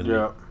something with me.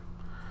 Yep.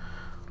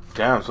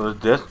 Damn. So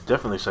that's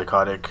definitely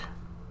psychotic.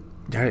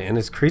 Yeah, and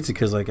it's crazy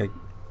because that's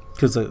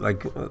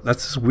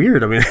just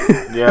weird. I mean.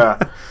 Yeah.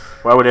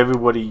 Why would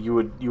everybody you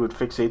would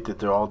fixate that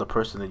they're all the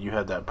person that you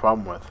had that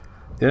problem with?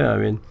 Yeah, I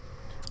mean,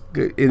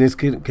 and it's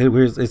kind of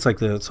weird. It's like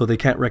so they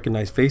can't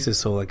recognize faces.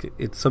 So like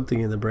it's something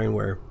in the brain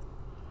where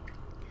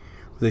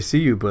they see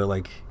you, but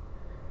like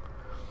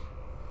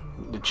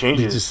it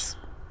changes.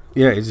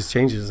 It just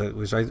changes,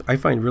 which I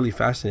find really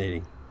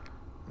fascinating.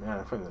 Yeah,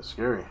 I find that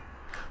scary.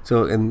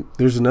 So, and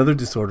there's another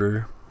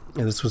disorder,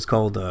 and this was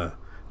called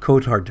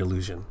Cotard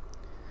delusion.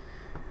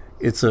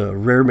 It's a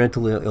rare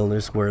mental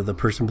illness where the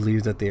person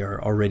believes that they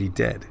are already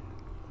dead.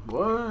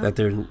 What? That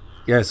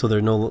so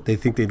they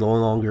think they no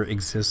longer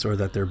exist, or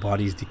that their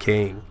body is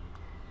decaying.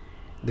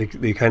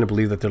 They kind of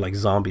believe that they're like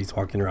zombies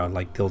walking around.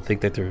 Like they'll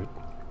think that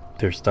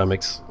their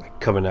stomachs like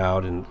coming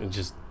out and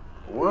just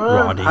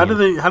rotting. How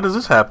does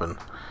this happen?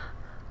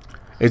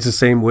 It's the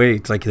same way.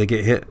 It's like they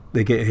get hit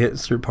in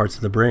certain parts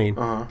of the brain,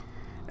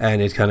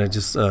 and it kind of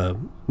just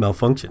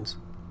malfunctions.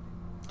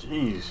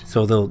 Jeez.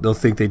 So they'll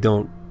think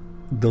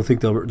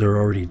they're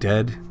already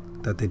dead,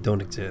 that they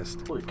don't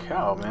exist. Holy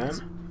cow,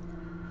 man.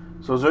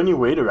 So is there any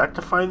way to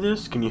rectify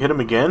this? Can you hit him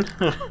again?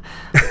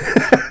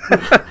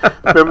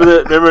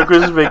 Remember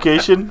Christmas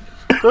Vacation?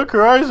 Look,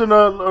 her eyes are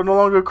no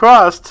longer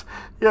crossed.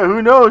 Yeah,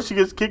 who knows? She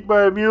gets kicked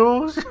by a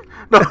mule.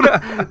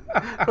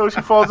 No,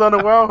 she falls on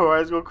a well, her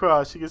eyes go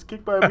crossed. She gets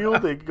kicked by a mule,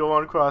 they go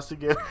on crossed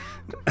again.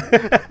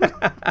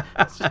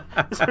 Is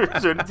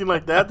there anything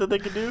like that they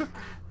can do?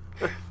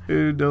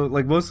 No,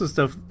 like most of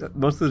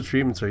the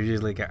treatments are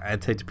usually like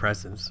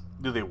antidepressants.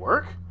 Do they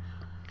work?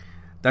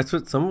 That's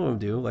what some of them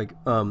do. Like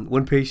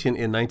one patient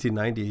in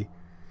 1990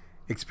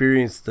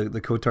 experienced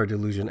the Cotard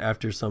delusion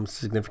after some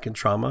significant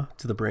trauma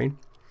to the brain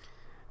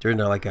during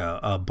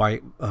a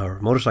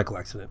motorcycle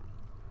accident.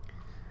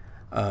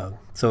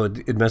 So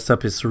it messed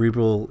up his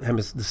cerebral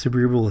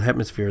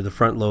hemisphere, the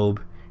front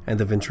lobe, and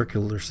the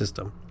ventricular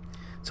system.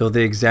 So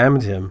they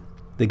examined him.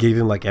 They gave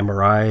him like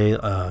MRI,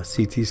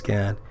 CT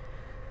scan.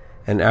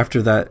 And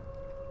after that,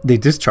 they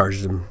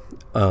discharged him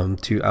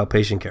to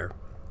outpatient care.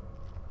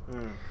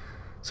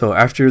 So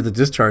after the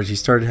discharge, he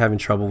started having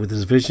trouble with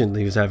his vision.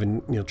 He was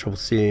having trouble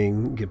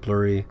seeing, get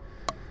blurry.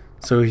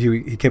 So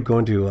he kept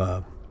going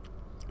to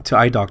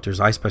eye doctors,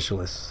 eye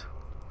specialists.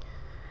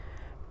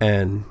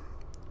 And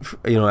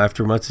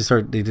after months,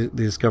 they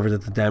discovered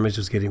that the damage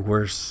was getting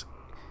worse,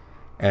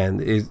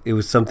 and it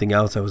was something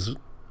else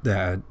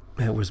that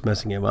was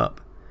messing him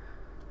up.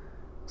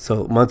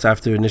 So months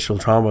after initial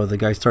trauma, the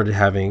guy started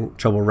having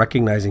trouble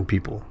recognizing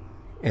people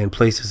and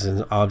places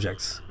and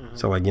objects.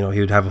 So like he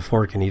would have a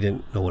fork and he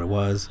didn't know what it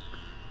was,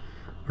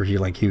 or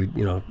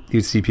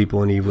he'd see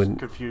people and he wouldn't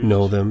confused.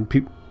 Know them.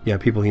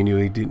 People he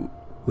knew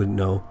wouldn't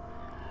know.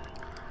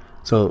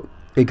 So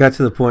it got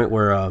to the point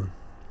where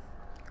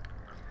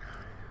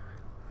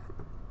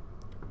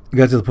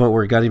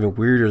it got even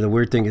weirder. The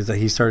weird thing is that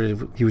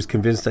he was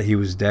convinced that he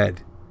was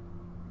dead,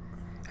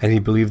 and he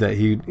believed that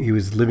he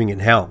was living in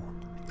hell.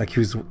 Like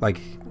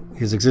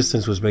his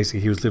existence was basically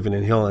he was living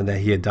in hell, and that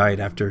he had died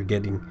after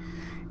getting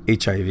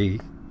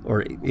HIV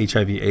or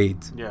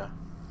HIV/AIDS. Yeah.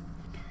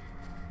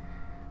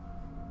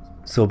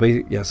 So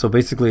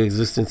basically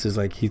existence is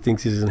like he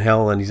thinks he's in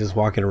hell, and he's just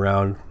walking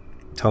around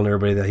telling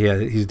everybody that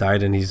he's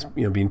died and he's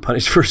being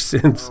punished for his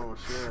sins. Oh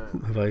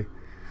shit.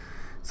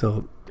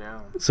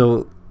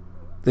 So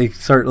they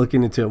start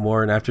looking into it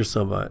more, and after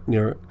some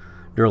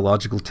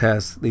neurological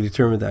tests, they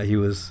determined that he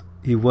was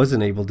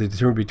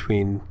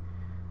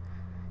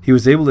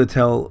able to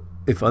tell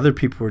if other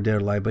people were dead or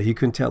alive, but he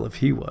couldn't tell if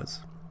he was.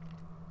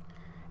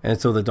 And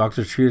so the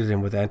doctor treated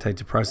him with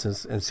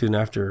antidepressants, and soon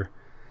after,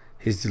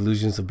 his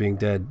delusions of being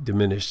dead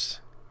diminished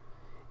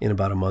in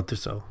about a month or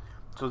so.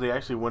 So they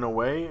actually went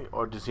away,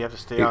 or does he have to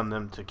stay on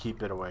them to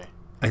keep it away?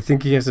 I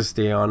think he has to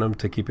stay on them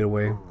to keep it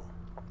away,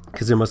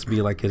 because it must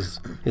be like his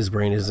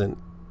brain isn't,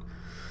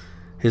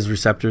 his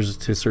receptors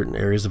to certain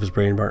areas of his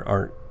brain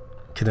aren't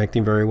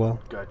connecting very well.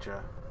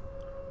 Gotcha.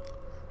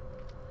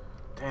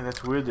 Dang,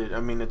 that's weird. That, I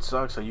mean, it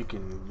sucks. So you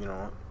can,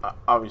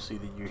 obviously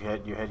that your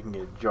head can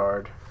get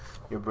jarred,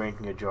 your brain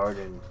can get jarred,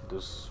 and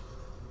those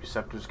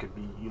receptors could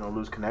be,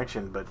 lose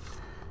connection, but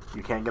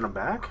you can't get them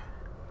back.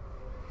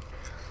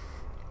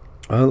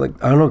 I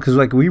don't know, because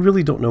we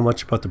really don't know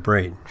much about the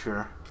brain.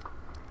 Sure.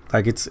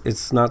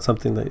 It's not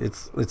something that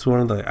it's one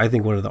of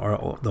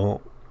the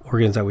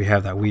organs that we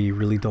have that we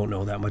really don't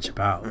know that much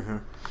about.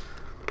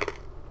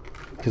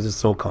 Because it's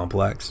so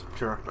complex.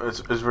 Sure. It's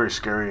very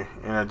scary,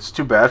 and it's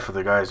too bad for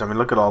the guys. I mean,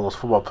 look at all those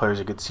football players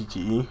that get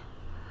CTE.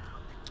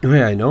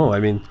 Yeah, I know. I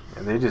mean,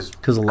 and they just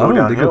because a lot of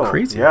them they go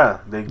crazy. Yeah,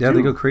 they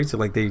go crazy.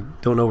 Like they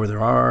don't know where they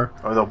are,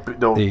 or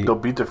they'll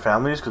beat their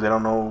families because they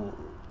don't know.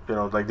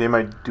 Like they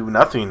might do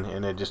nothing,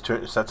 and it just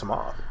sets them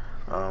off.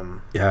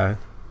 Yeah,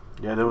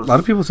 there was a lot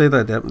of people say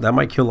that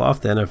might kill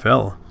off the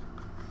NFL.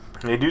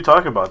 They do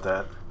talk about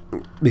that.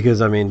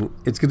 Because, I mean,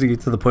 it's good to get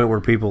to the point where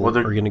people are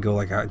going to go,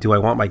 like, do I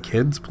want my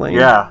kids playing?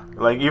 Yeah.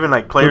 Like, even,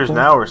 like, players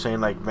football? now are saying,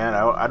 like, man,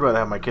 I'd rather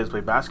have my kids play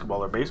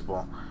basketball or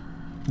baseball.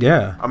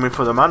 Yeah. I mean,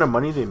 for the amount of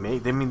money they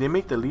make, they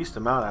make the least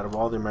amount out of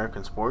all the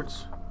American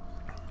sports.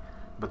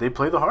 But they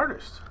play the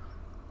hardest.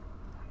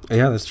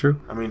 Yeah, that's true.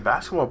 I mean,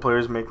 basketball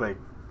players make, like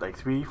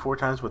 3-4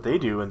 times what they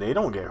do, and they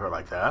don't get hurt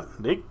like that.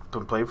 They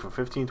can play for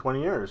 15,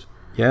 20 years.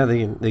 Yeah,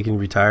 they can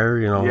retire,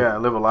 Yeah,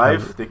 live a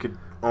life. They could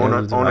own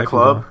a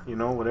club,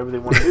 whatever they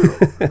want to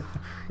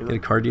do. Get a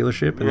car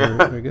dealership, and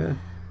they're good.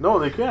 No,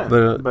 they can.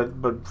 But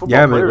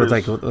football players...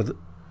 but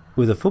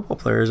with the football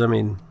players, I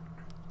mean,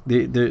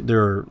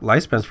 their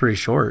lifespan's pretty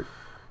short.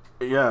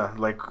 Yeah,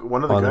 like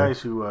one of the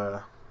guys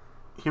who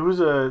he was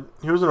an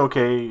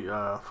okay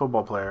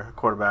football player,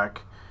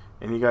 quarterback,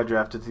 and he got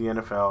drafted to the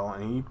NFL,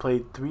 and he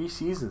played 3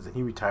 seasons, and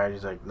he retired.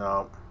 He's like,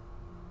 no.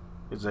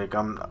 He's like,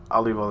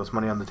 I'll leave all this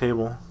money on the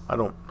table. I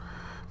don't,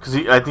 because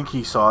I think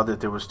he saw that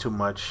there was too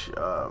much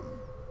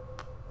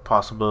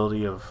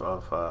possibility of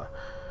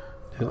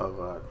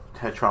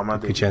head trauma.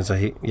 Good chance that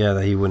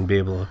he wouldn't be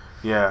able to.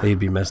 Yeah, that he'd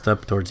be messed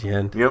up towards the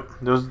end. Yep,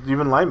 there was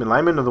even linemen.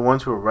 Linemen are the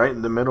ones who were right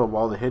in the middle of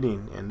all the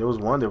hitting, and there was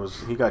one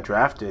he got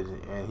drafted,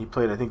 and he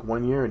played I think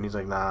 1 year, and he's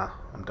like, nah,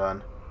 I'm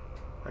done,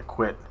 I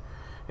quit.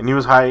 And he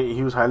was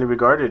highly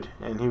regarded,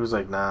 and he was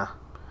like, nah,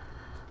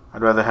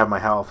 I'd rather have my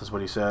health, is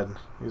what he said.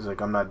 He's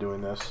like, I'm not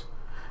doing this.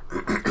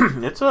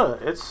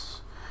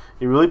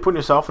 You're really putting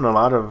yourself in a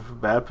lot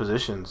of bad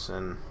positions,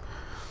 and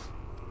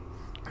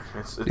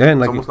it's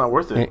almost not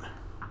worth it.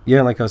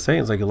 Yeah, like I was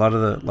saying, it's like a lot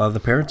of the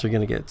parents are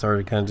going to get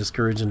started kind of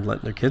discouraged in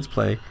letting their kids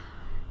play,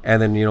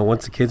 and then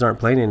once the kids aren't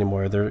playing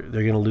anymore, they're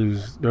going to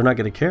lose. They're not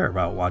going to care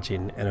about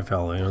watching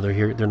NFL.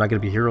 They're not going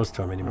to be heroes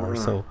to them anymore.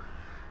 Mm-hmm. So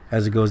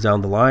as it goes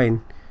down the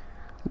line,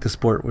 the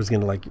sport's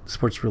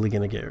really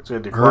going to get hurt.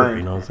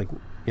 It's like,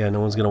 no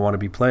one's going to want to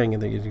be playing,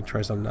 and then you can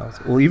try something else.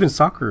 Well, even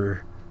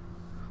soccer.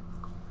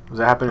 Does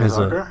that happen in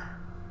soccer?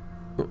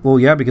 Well,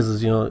 yeah,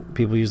 because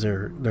people use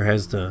their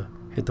heads to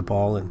hit the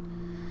ball. And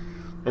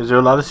is there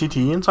a lot of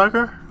CTE in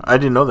soccer? I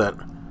didn't know that.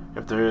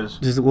 If there is,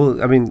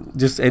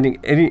 just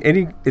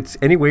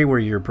any way where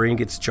your brain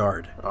gets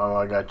jarred. Oh,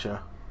 I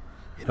gotcha.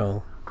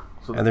 So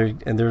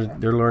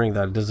they're learning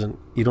that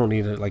you don't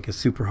need a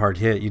super hard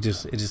hit. It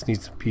just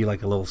needs to be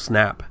like a little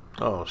snap.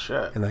 Oh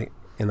shit! And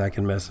that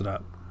can mess it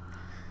up.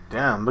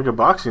 Damn! Look at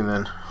boxing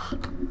then.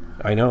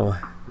 I know.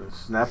 It's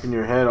snapping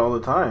your head all the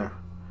time.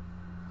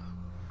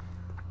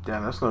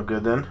 Damn, that's no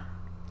good then.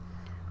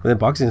 But then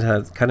boxing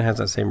kind of has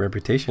that same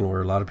reputation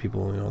where a lot of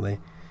people, they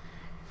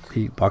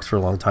box for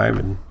a long time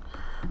and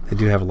they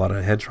do have a lot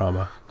of head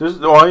trauma. It's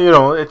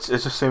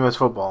the same as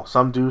football.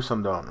 Some do,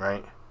 some don't,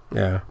 right?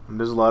 Yeah. And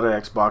there's a lot of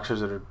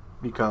ex-boxers that have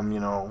become,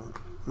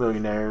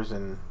 millionaires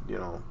and,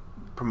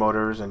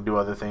 promoters and do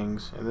other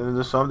things. And then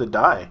there's some that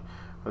die,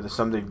 or there's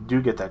some that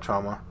do get that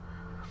trauma.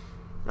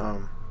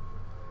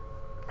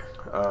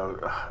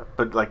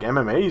 But like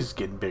MMA is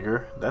getting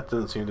bigger. That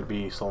doesn't seem to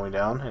be slowing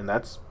down, and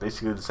that's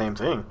basically the same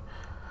thing.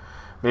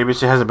 Maybe it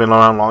just hasn't been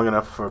around long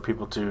enough for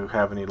people to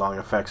have any long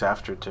effects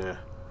after to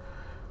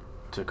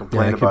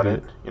complain about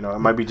it. It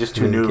might be just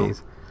too new.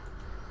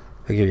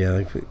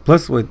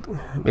 Plus,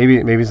 maybe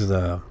it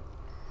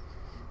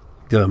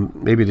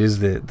is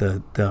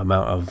the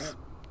amount of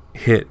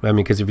hit. I mean,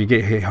 because if you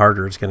get hit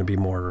harder, it's going to be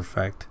more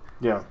effect.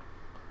 Yeah.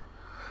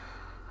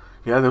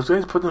 Yeah, those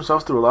guys put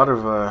themselves through a lot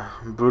of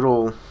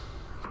brutal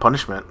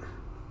punishment.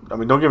 I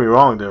mean, don't get me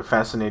wrong; they're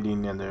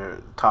fascinating and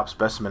they're top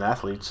specimen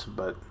athletes,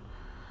 but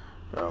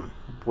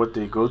what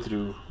they go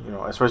through,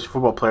 especially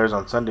football players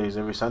on Sundays,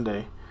 every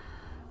Sunday,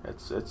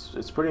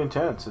 it's pretty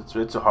intense.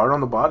 It's hard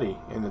on the body,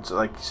 and it's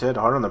like you said,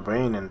 hard on the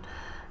brain,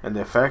 and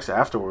the effects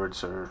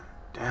afterwards are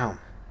damn.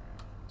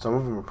 Some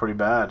of them are pretty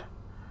bad.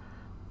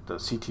 The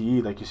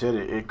CTE, like you said,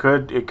 it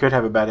could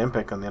have a bad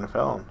impact on the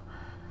NFL.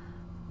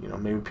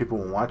 And, maybe people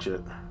won't watch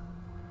it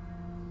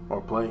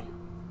or play.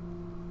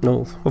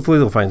 No, hopefully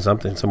they'll find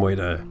some way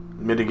to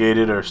mitigate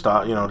it or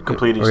stop.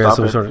 Completely stop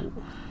it.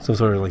 Some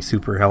sort of like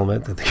super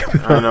helmet that they can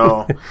put on. I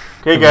know.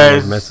 Okay,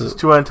 guys, it's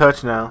too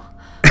untouched now.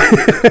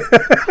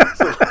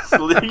 So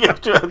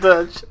Extra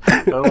touch.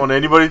 I don't want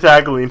anybody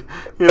tackling.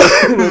 You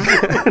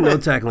know? No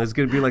tackling. It's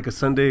gonna be like a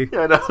Sunday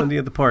at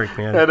the park,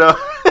 man. I know.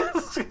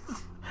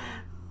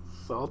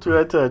 It's all to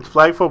that touch.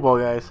 Flag football,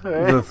 guys. All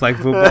right? The flag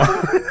football.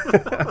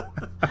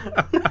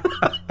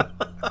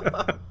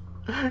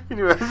 Can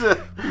you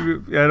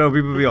imagine? Yeah, I know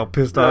people be all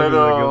pissed off. I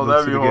know, like,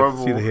 that'd be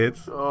horrible. See the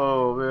hits.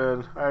 Oh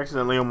man, I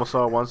accidentally almost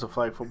saw once a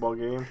flag football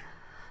game.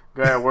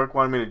 Guy at work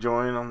wanted me to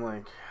join. I'm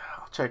like,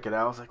 I'll check it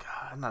out. I was like,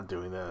 I'm not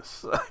doing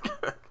this.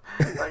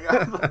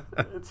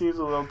 It seems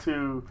a little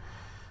too,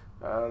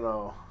 I don't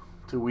know,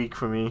 too weak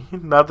for me.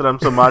 Not that I'm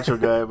some macho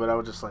guy, but I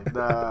was just like,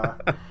 nah.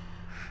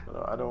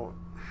 I don't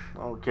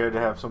care to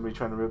have somebody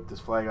trying to rip this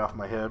flag off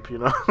my hip. You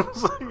know,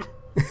 it's like,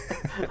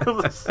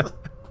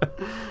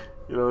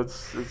 you know,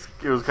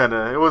 it was kind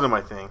of, it wasn't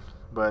my thing.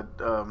 But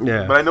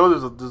yeah. But I know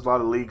there's a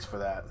lot of leagues for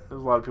that. There's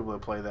a lot of people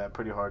that play that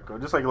pretty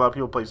hardcore. Just like a lot of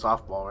people play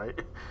softball, right?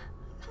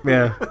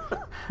 Yeah.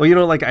 Well, you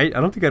know, like I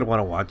don't think I'd want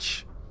to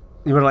watch.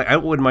 You know, like I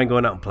wouldn't mind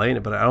going out and playing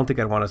it, but I don't think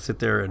I'd want to sit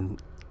there and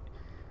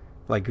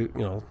like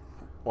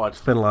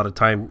spend a lot of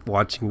time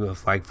watching the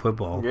flag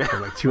football for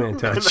like two-hand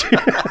touch.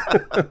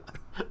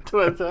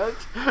 Two-hand touch.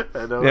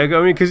 I know. Yeah,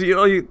 I mean, because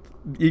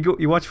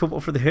you watch football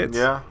for the hits.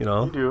 Yeah, you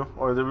know, you do,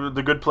 or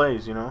the good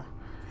plays. You know.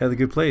 Yeah, the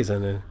good plays,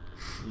 and then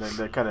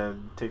that kind of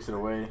takes it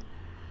away.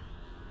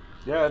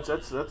 Yeah,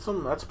 that's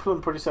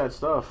some pretty sad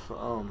stuff.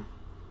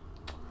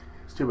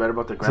 It's too bad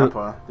about the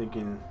grandpa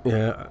thinking.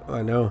 Yeah,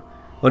 I know.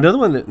 Well, another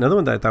one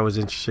that I thought was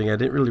interesting. I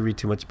didn't really read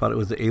too much about it.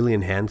 Was the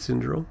alien hand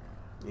syndrome.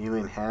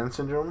 Alien hand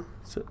syndrome.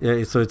 So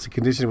it's a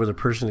condition where the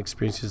person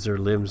experiences their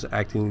limbs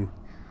acting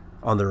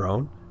on their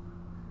own,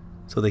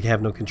 so they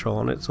have no control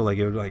on it. So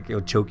it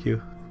would choke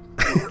you,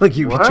 like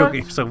you'd be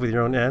choking yourself with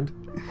your own hand.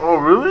 Oh,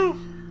 really?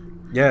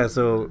 Yeah.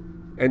 So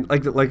and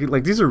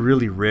like these are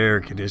really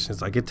rare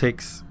conditions. Like it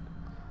takes.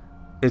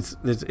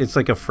 It's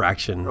like a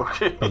fraction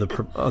of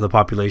the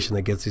population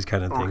that gets these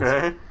kind of things.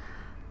 Okay.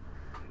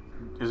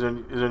 Is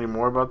there any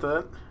more about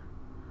that?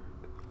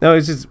 No,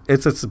 it's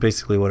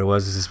basically what it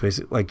was. It's just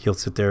basically like you'll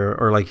sit there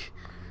or like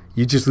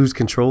you just lose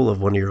control of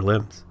one of your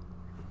limbs.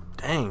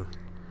 Dang.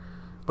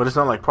 But it's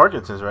not like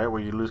Parkinson's, right? Where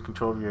you lose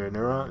control of your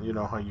neuron. You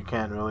know how you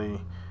can't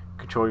really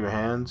control your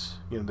hands.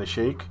 You know, they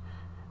shake.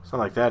 It's not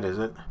like that, is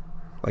it?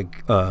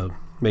 Like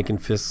making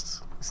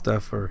fists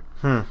stuff or.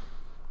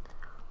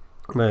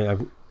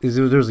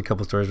 There was a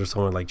couple stories where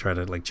someone like tried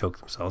to like choke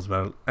themselves,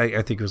 but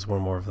I think it was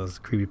more of those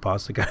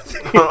creepypasta kind of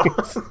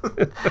things.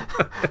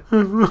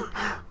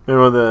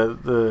 Remember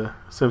the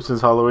Simpsons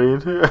Halloween?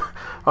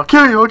 I'll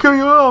kill you!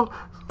 Oh,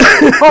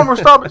 Homer,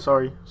 stop it!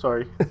 Sorry.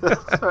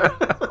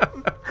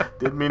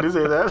 Didn't mean to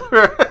say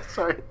that.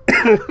 Sorry.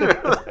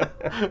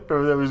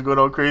 Remember that he was going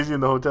all crazy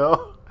in the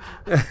hotel?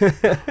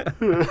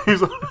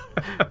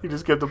 He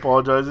just kept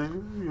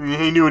apologizing.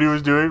 He knew what he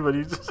was doing, but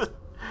he just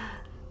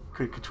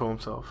couldn't control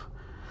himself.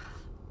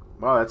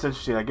 Wow, that's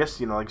interesting. I guess,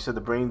 like you said,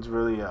 the brain's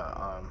really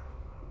a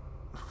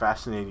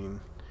fascinating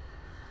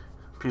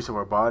piece of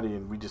our body,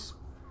 and we don't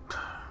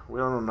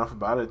know enough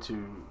about it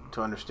to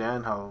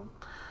understand how,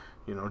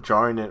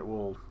 jarring it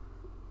will.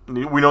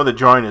 We know that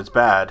jarring is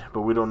bad,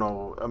 but we don't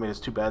know. I mean,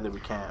 it's too bad that we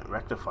can't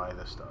rectify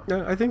this stuff.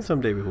 Yeah, I think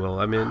someday we will.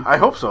 I mean, I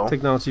hope so.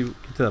 Technology will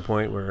get to that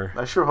point where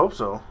I sure hope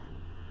so.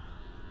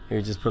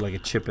 You just put like a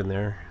chip in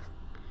there.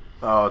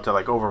 Oh, to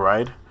like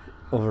override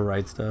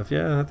stuff.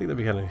 Yeah, I think that'd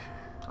be kind of.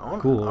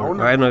 Cool. I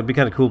don't know. It'd be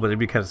kind of cool, but it'd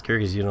be kind of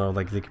scary because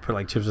like they could put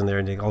like chips in there,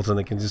 and all of a sudden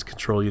they can just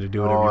control you to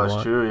do whatever you want. Oh,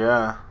 that's true.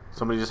 Yeah,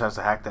 somebody just has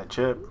to hack that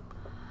chip.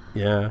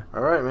 Yeah.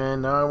 All right,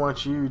 man. Now I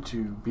want you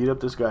to beat up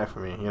this guy for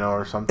me,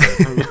 or something.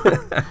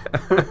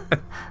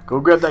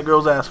 Go grab that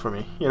girl's ass for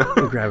me,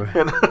 Go grab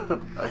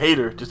her. I hate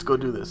her. Just go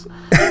do this.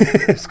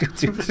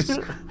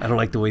 I don't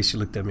like the way she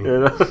looked at me.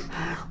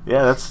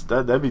 Yeah,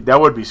 that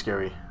would be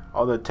scary.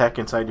 All the tech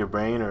inside your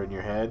brain or in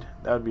your head,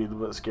 that would be a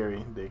little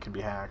scary. They could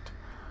be hacked.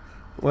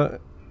 Well,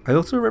 I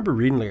also remember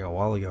reading like a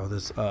while ago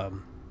this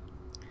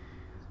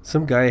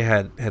some guy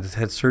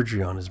had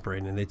surgery on his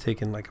brain, and they'd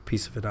taken like a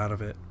piece of it out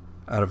of it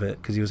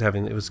because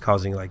it was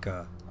causing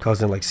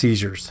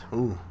seizures.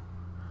 Ooh.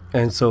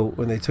 And so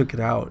when they took it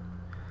out,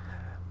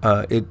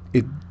 it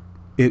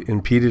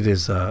impeded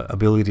his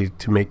ability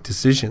to make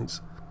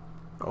decisions.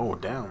 Oh,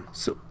 damn.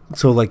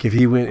 So like if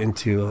he went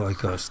into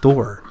like a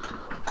store,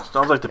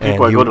 sounds like the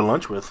people I go to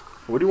lunch with.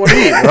 What do you want to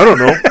eat? I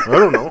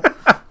don't know.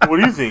 What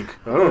do you think?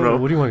 I don't know.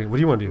 What do you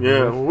want to do?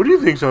 Yeah, what do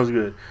you think sounds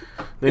good?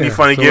 Then you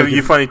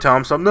finally tell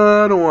him something.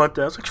 No, I don't want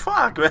that. It's like,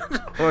 fuck, man.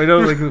 Oh, I know.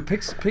 Like,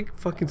 pick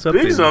fucking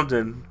something. Pick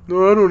something.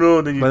 No, I don't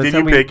know. Then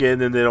you pick it,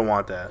 and then they don't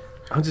want that.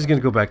 I'm just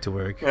gonna go back to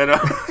work. I know.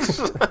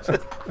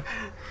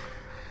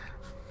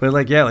 But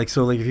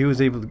if he was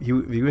able, if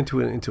he went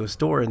into a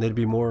store and there'd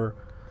be more,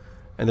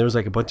 and there was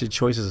like a bunch of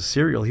choices of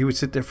cereal, he would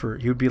sit there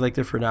he would be like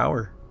there for an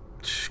hour,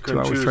 2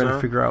 hours trying to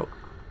figure out.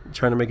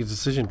 Trying to make a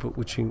decision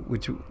between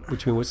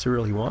what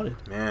cereal he wanted.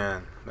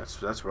 Man,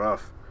 that's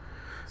rough.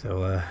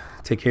 So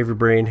take care of your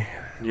brain.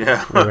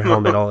 Yeah. Wear a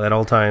helmet at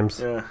all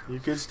times. Yeah, you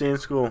could stay in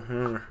school.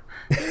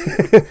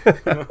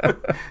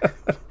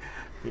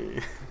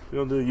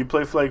 You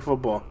play flag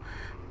football.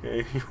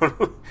 Okay, you want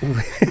to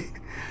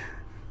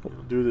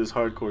do this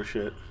hardcore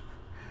shit.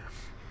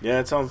 Yeah,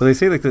 it sounds. But they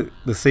say like the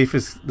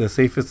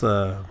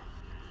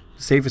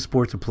safest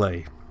sport to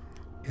play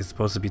is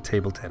supposed to be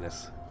table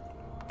tennis.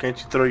 Can't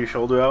you throw your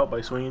shoulder out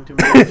by swinging too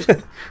much?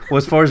 Well,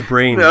 as far as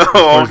brain, No,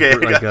 okay,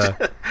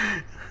 gotcha.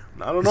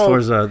 I don't as know. far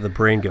as the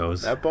brain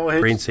goes, that ball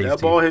brain hits. safety. That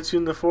ball hits you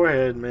in the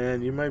forehead,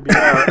 man. You might be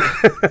out.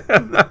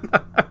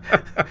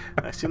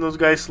 I've seen those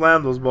guys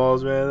slam those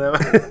balls, man.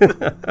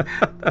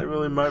 That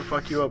really might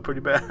fuck you up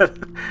pretty bad.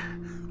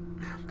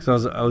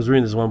 Because I was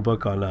reading this one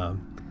book on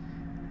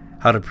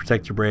how to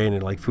protect your brain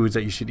and like foods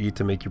that you should eat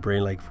to make your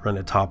brain like run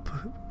at top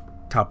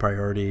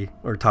priority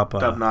or top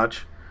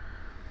notch.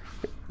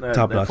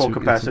 Top notch full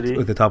capacity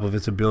with the top of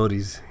its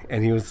abilities.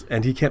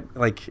 And he kept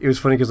like, it was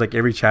funny because like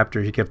every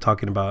chapter he kept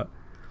talking about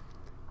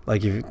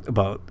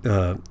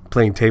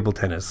playing table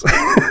tennis.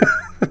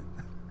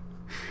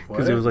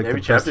 Because it was like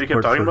every chapter he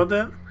kept talking about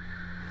that.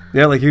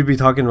 Yeah, like he'd be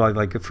talking about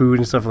like food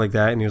and stuff like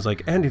that, and he was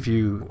like, and if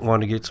you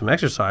want to get some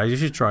exercise, you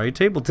should try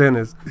table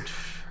tennis.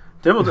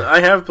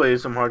 I have played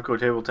some hardcore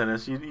table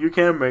tennis. You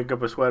can make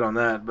up a sweat on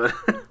that, but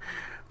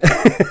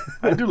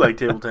I do like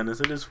table tennis.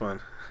 It is fun.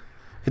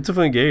 It's a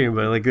fun game,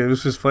 but like it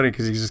was just funny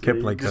because he just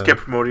kept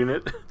kept promoting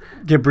it,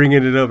 kept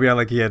bringing it up. Yeah,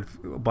 like he had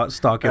bought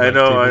stock in. I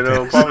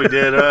know, probably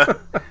did.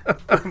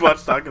 Bought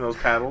stock in those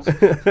paddles.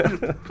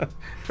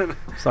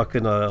 Stock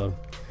in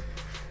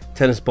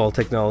tennis ball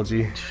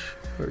technology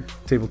or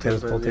table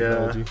tennis ball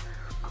technology.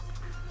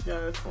 Yeah,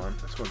 that's fun.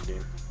 That's a fun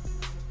game.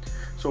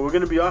 So we're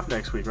gonna be off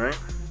next week, right?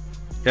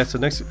 Yeah. So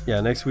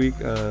next week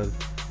we're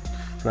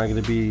not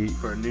going to be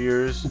for New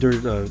Year's.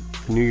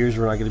 New Year's,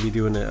 we're not going to be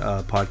doing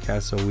a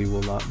podcast, so we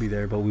will not be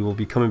there. But we will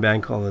be coming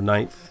back on the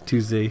 9th,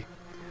 Tuesday,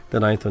 the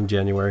 9th on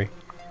January.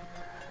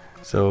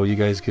 So you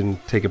guys can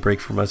take a break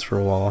from us for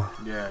a while.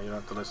 Yeah, you don't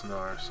have to listen to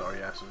our sorry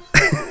asses.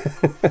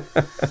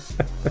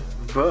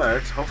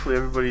 But hopefully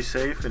everybody's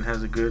safe and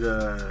has a good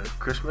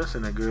Christmas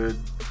and a good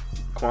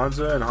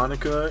Kwanzaa and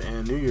Hanukkah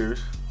and New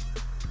Year's.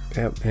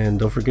 Yep, and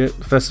don't forget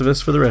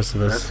Festivus for the rest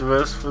of us.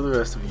 Festivus for the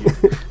rest of you.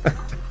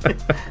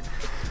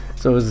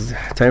 So it's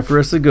time for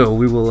us to go.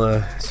 We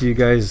will see you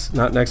guys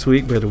not next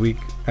week, but a week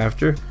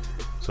after.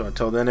 So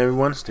until then,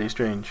 everyone, stay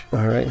strange.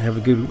 All right. Have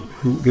a good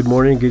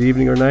morning, good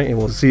evening, or night, and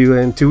we'll see you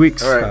in 2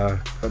 weeks. All right.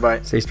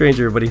 Bye-bye. Stay strange,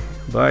 everybody.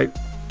 Bye.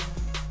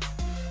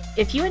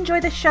 If you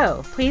enjoy the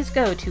show, please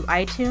go to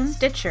iTunes,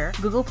 Stitcher,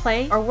 Google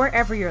Play, or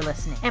wherever you're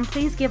listening, and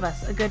please give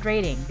us a good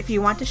rating. If you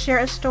want to share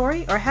a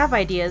story or have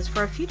ideas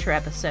for a future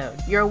episode,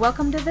 you're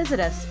welcome to visit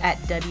us at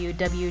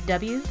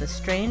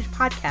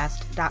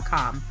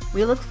www.thestrangepodcast.com.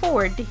 We look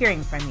forward to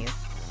hearing from you.